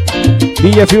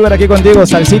 DJ Fuger aquí contigo,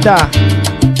 salsita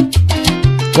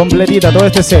completita, todo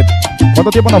este set.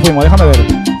 ¿Cuánto tiempo nos fuimos? Déjame ver.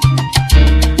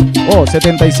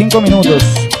 75 minutos.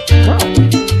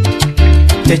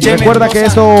 Recuerda que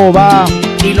esto va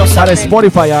para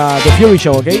Spotify, a The Fury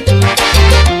Show, ¿ok?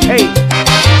 Hey.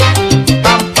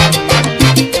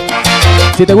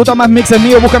 Si te gustan más mixes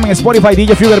míos, búscame en Spotify,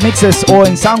 DJ Fugger Mixes, o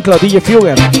en SoundCloud, DJ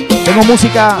Fugger. Tengo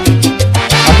música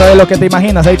hasta de lo que te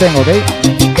imaginas, ahí tengo, ¿ok?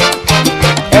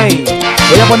 Hey,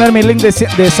 voy a poner mi link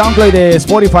de SoundCloud y de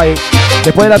Spotify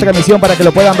después de la transmisión para que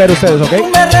lo puedan ver ustedes, ¿ok? Tú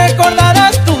me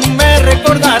recordarás, tú me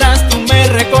recordarás, tú me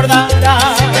recordarás.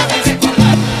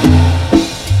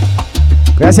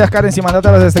 Gracias, Karen, si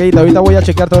mandaste las estrellitas. Ahorita voy a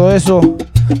chequear todo eso.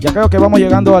 Ya creo que vamos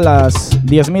llegando a las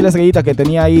 10,000 estrellitas que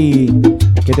tenía ahí,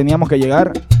 que teníamos que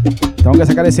llegar. Tengo que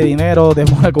sacar ese dinero,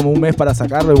 demora como un mes para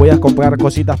sacarlo y voy a comprar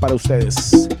cositas para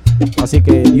ustedes. Así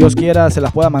que Dios quiera se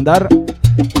las pueda mandar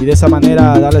y de esa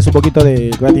manera darles un poquito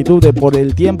de gratitud por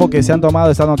el tiempo que se han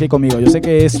tomado estando aquí conmigo. Yo sé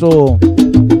que esto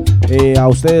a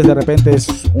ustedes de repente es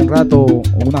un rato o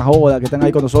una joda que están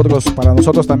ahí con nosotros. Para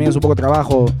nosotros también es un poco de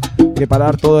trabajo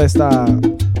preparar toda esta,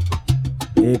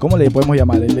 ¿cómo le podemos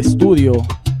llamar? El estudio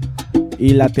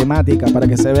y la temática para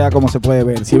que se vea cómo se puede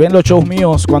ver. Si ven los shows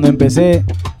míos, cuando empecé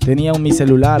tenía mi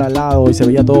celular al lado y se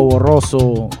veía todo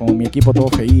borroso, con mi equipo todo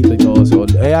feíto y todo eso.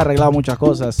 He arreglado muchas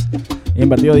cosas, he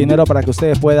invertido dinero para que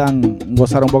ustedes puedan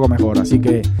gozar un poco mejor. Así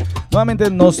que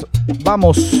nuevamente nos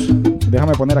vamos.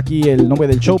 Déjame poner aquí el nombre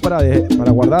del show para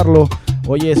guardarlo.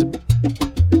 Hoy es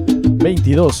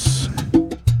 22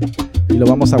 y lo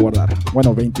vamos a guardar.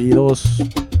 Bueno, 22,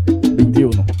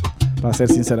 21 para ser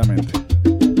sinceramente.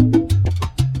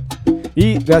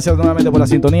 Y gracias nuevamente por la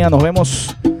sintonía. Nos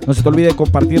vemos. No se te olvide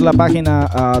compartir la página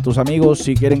a tus amigos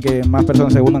si quieren que más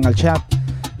personas se unan al chat.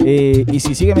 Y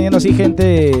si sigue viniendo así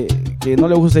gente que no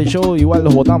le gusta el show, igual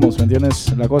los votamos, ¿me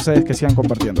entiendes? La cosa es que sigan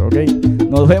compartiendo, ¿ok?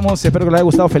 Nos vemos, espero que les haya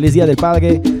gustado. Feliz Día del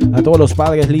Padre a todos los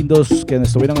padres lindos que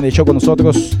estuvieron en el show con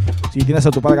nosotros. Si tienes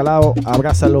a tu padre al lado,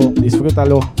 abrázalo,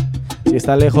 disfrútalo. Si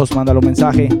está lejos, mándale un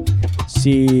mensaje.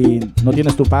 Si no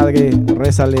tienes tu padre,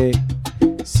 rézale.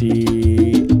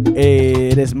 Si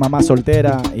eres mamá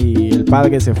soltera y el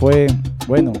padre se fue,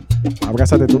 bueno,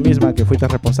 abrázate tú misma que fuiste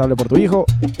responsable por tu hijo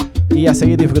y a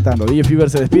seguir disfrutando. DJ Fever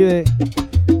se despide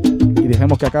y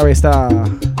dejemos que acabe esta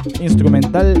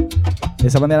instrumental. De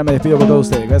esa manera me despido con todos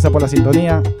ustedes. Gracias por la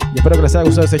sintonía y espero que les haya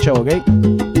gustado este show, ¿ok?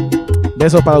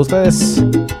 Besos para ustedes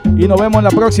y nos vemos en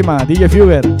la próxima. DJ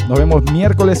Fever, nos vemos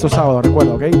miércoles o sábado,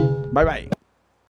 recuerda, ¿ok? Bye bye.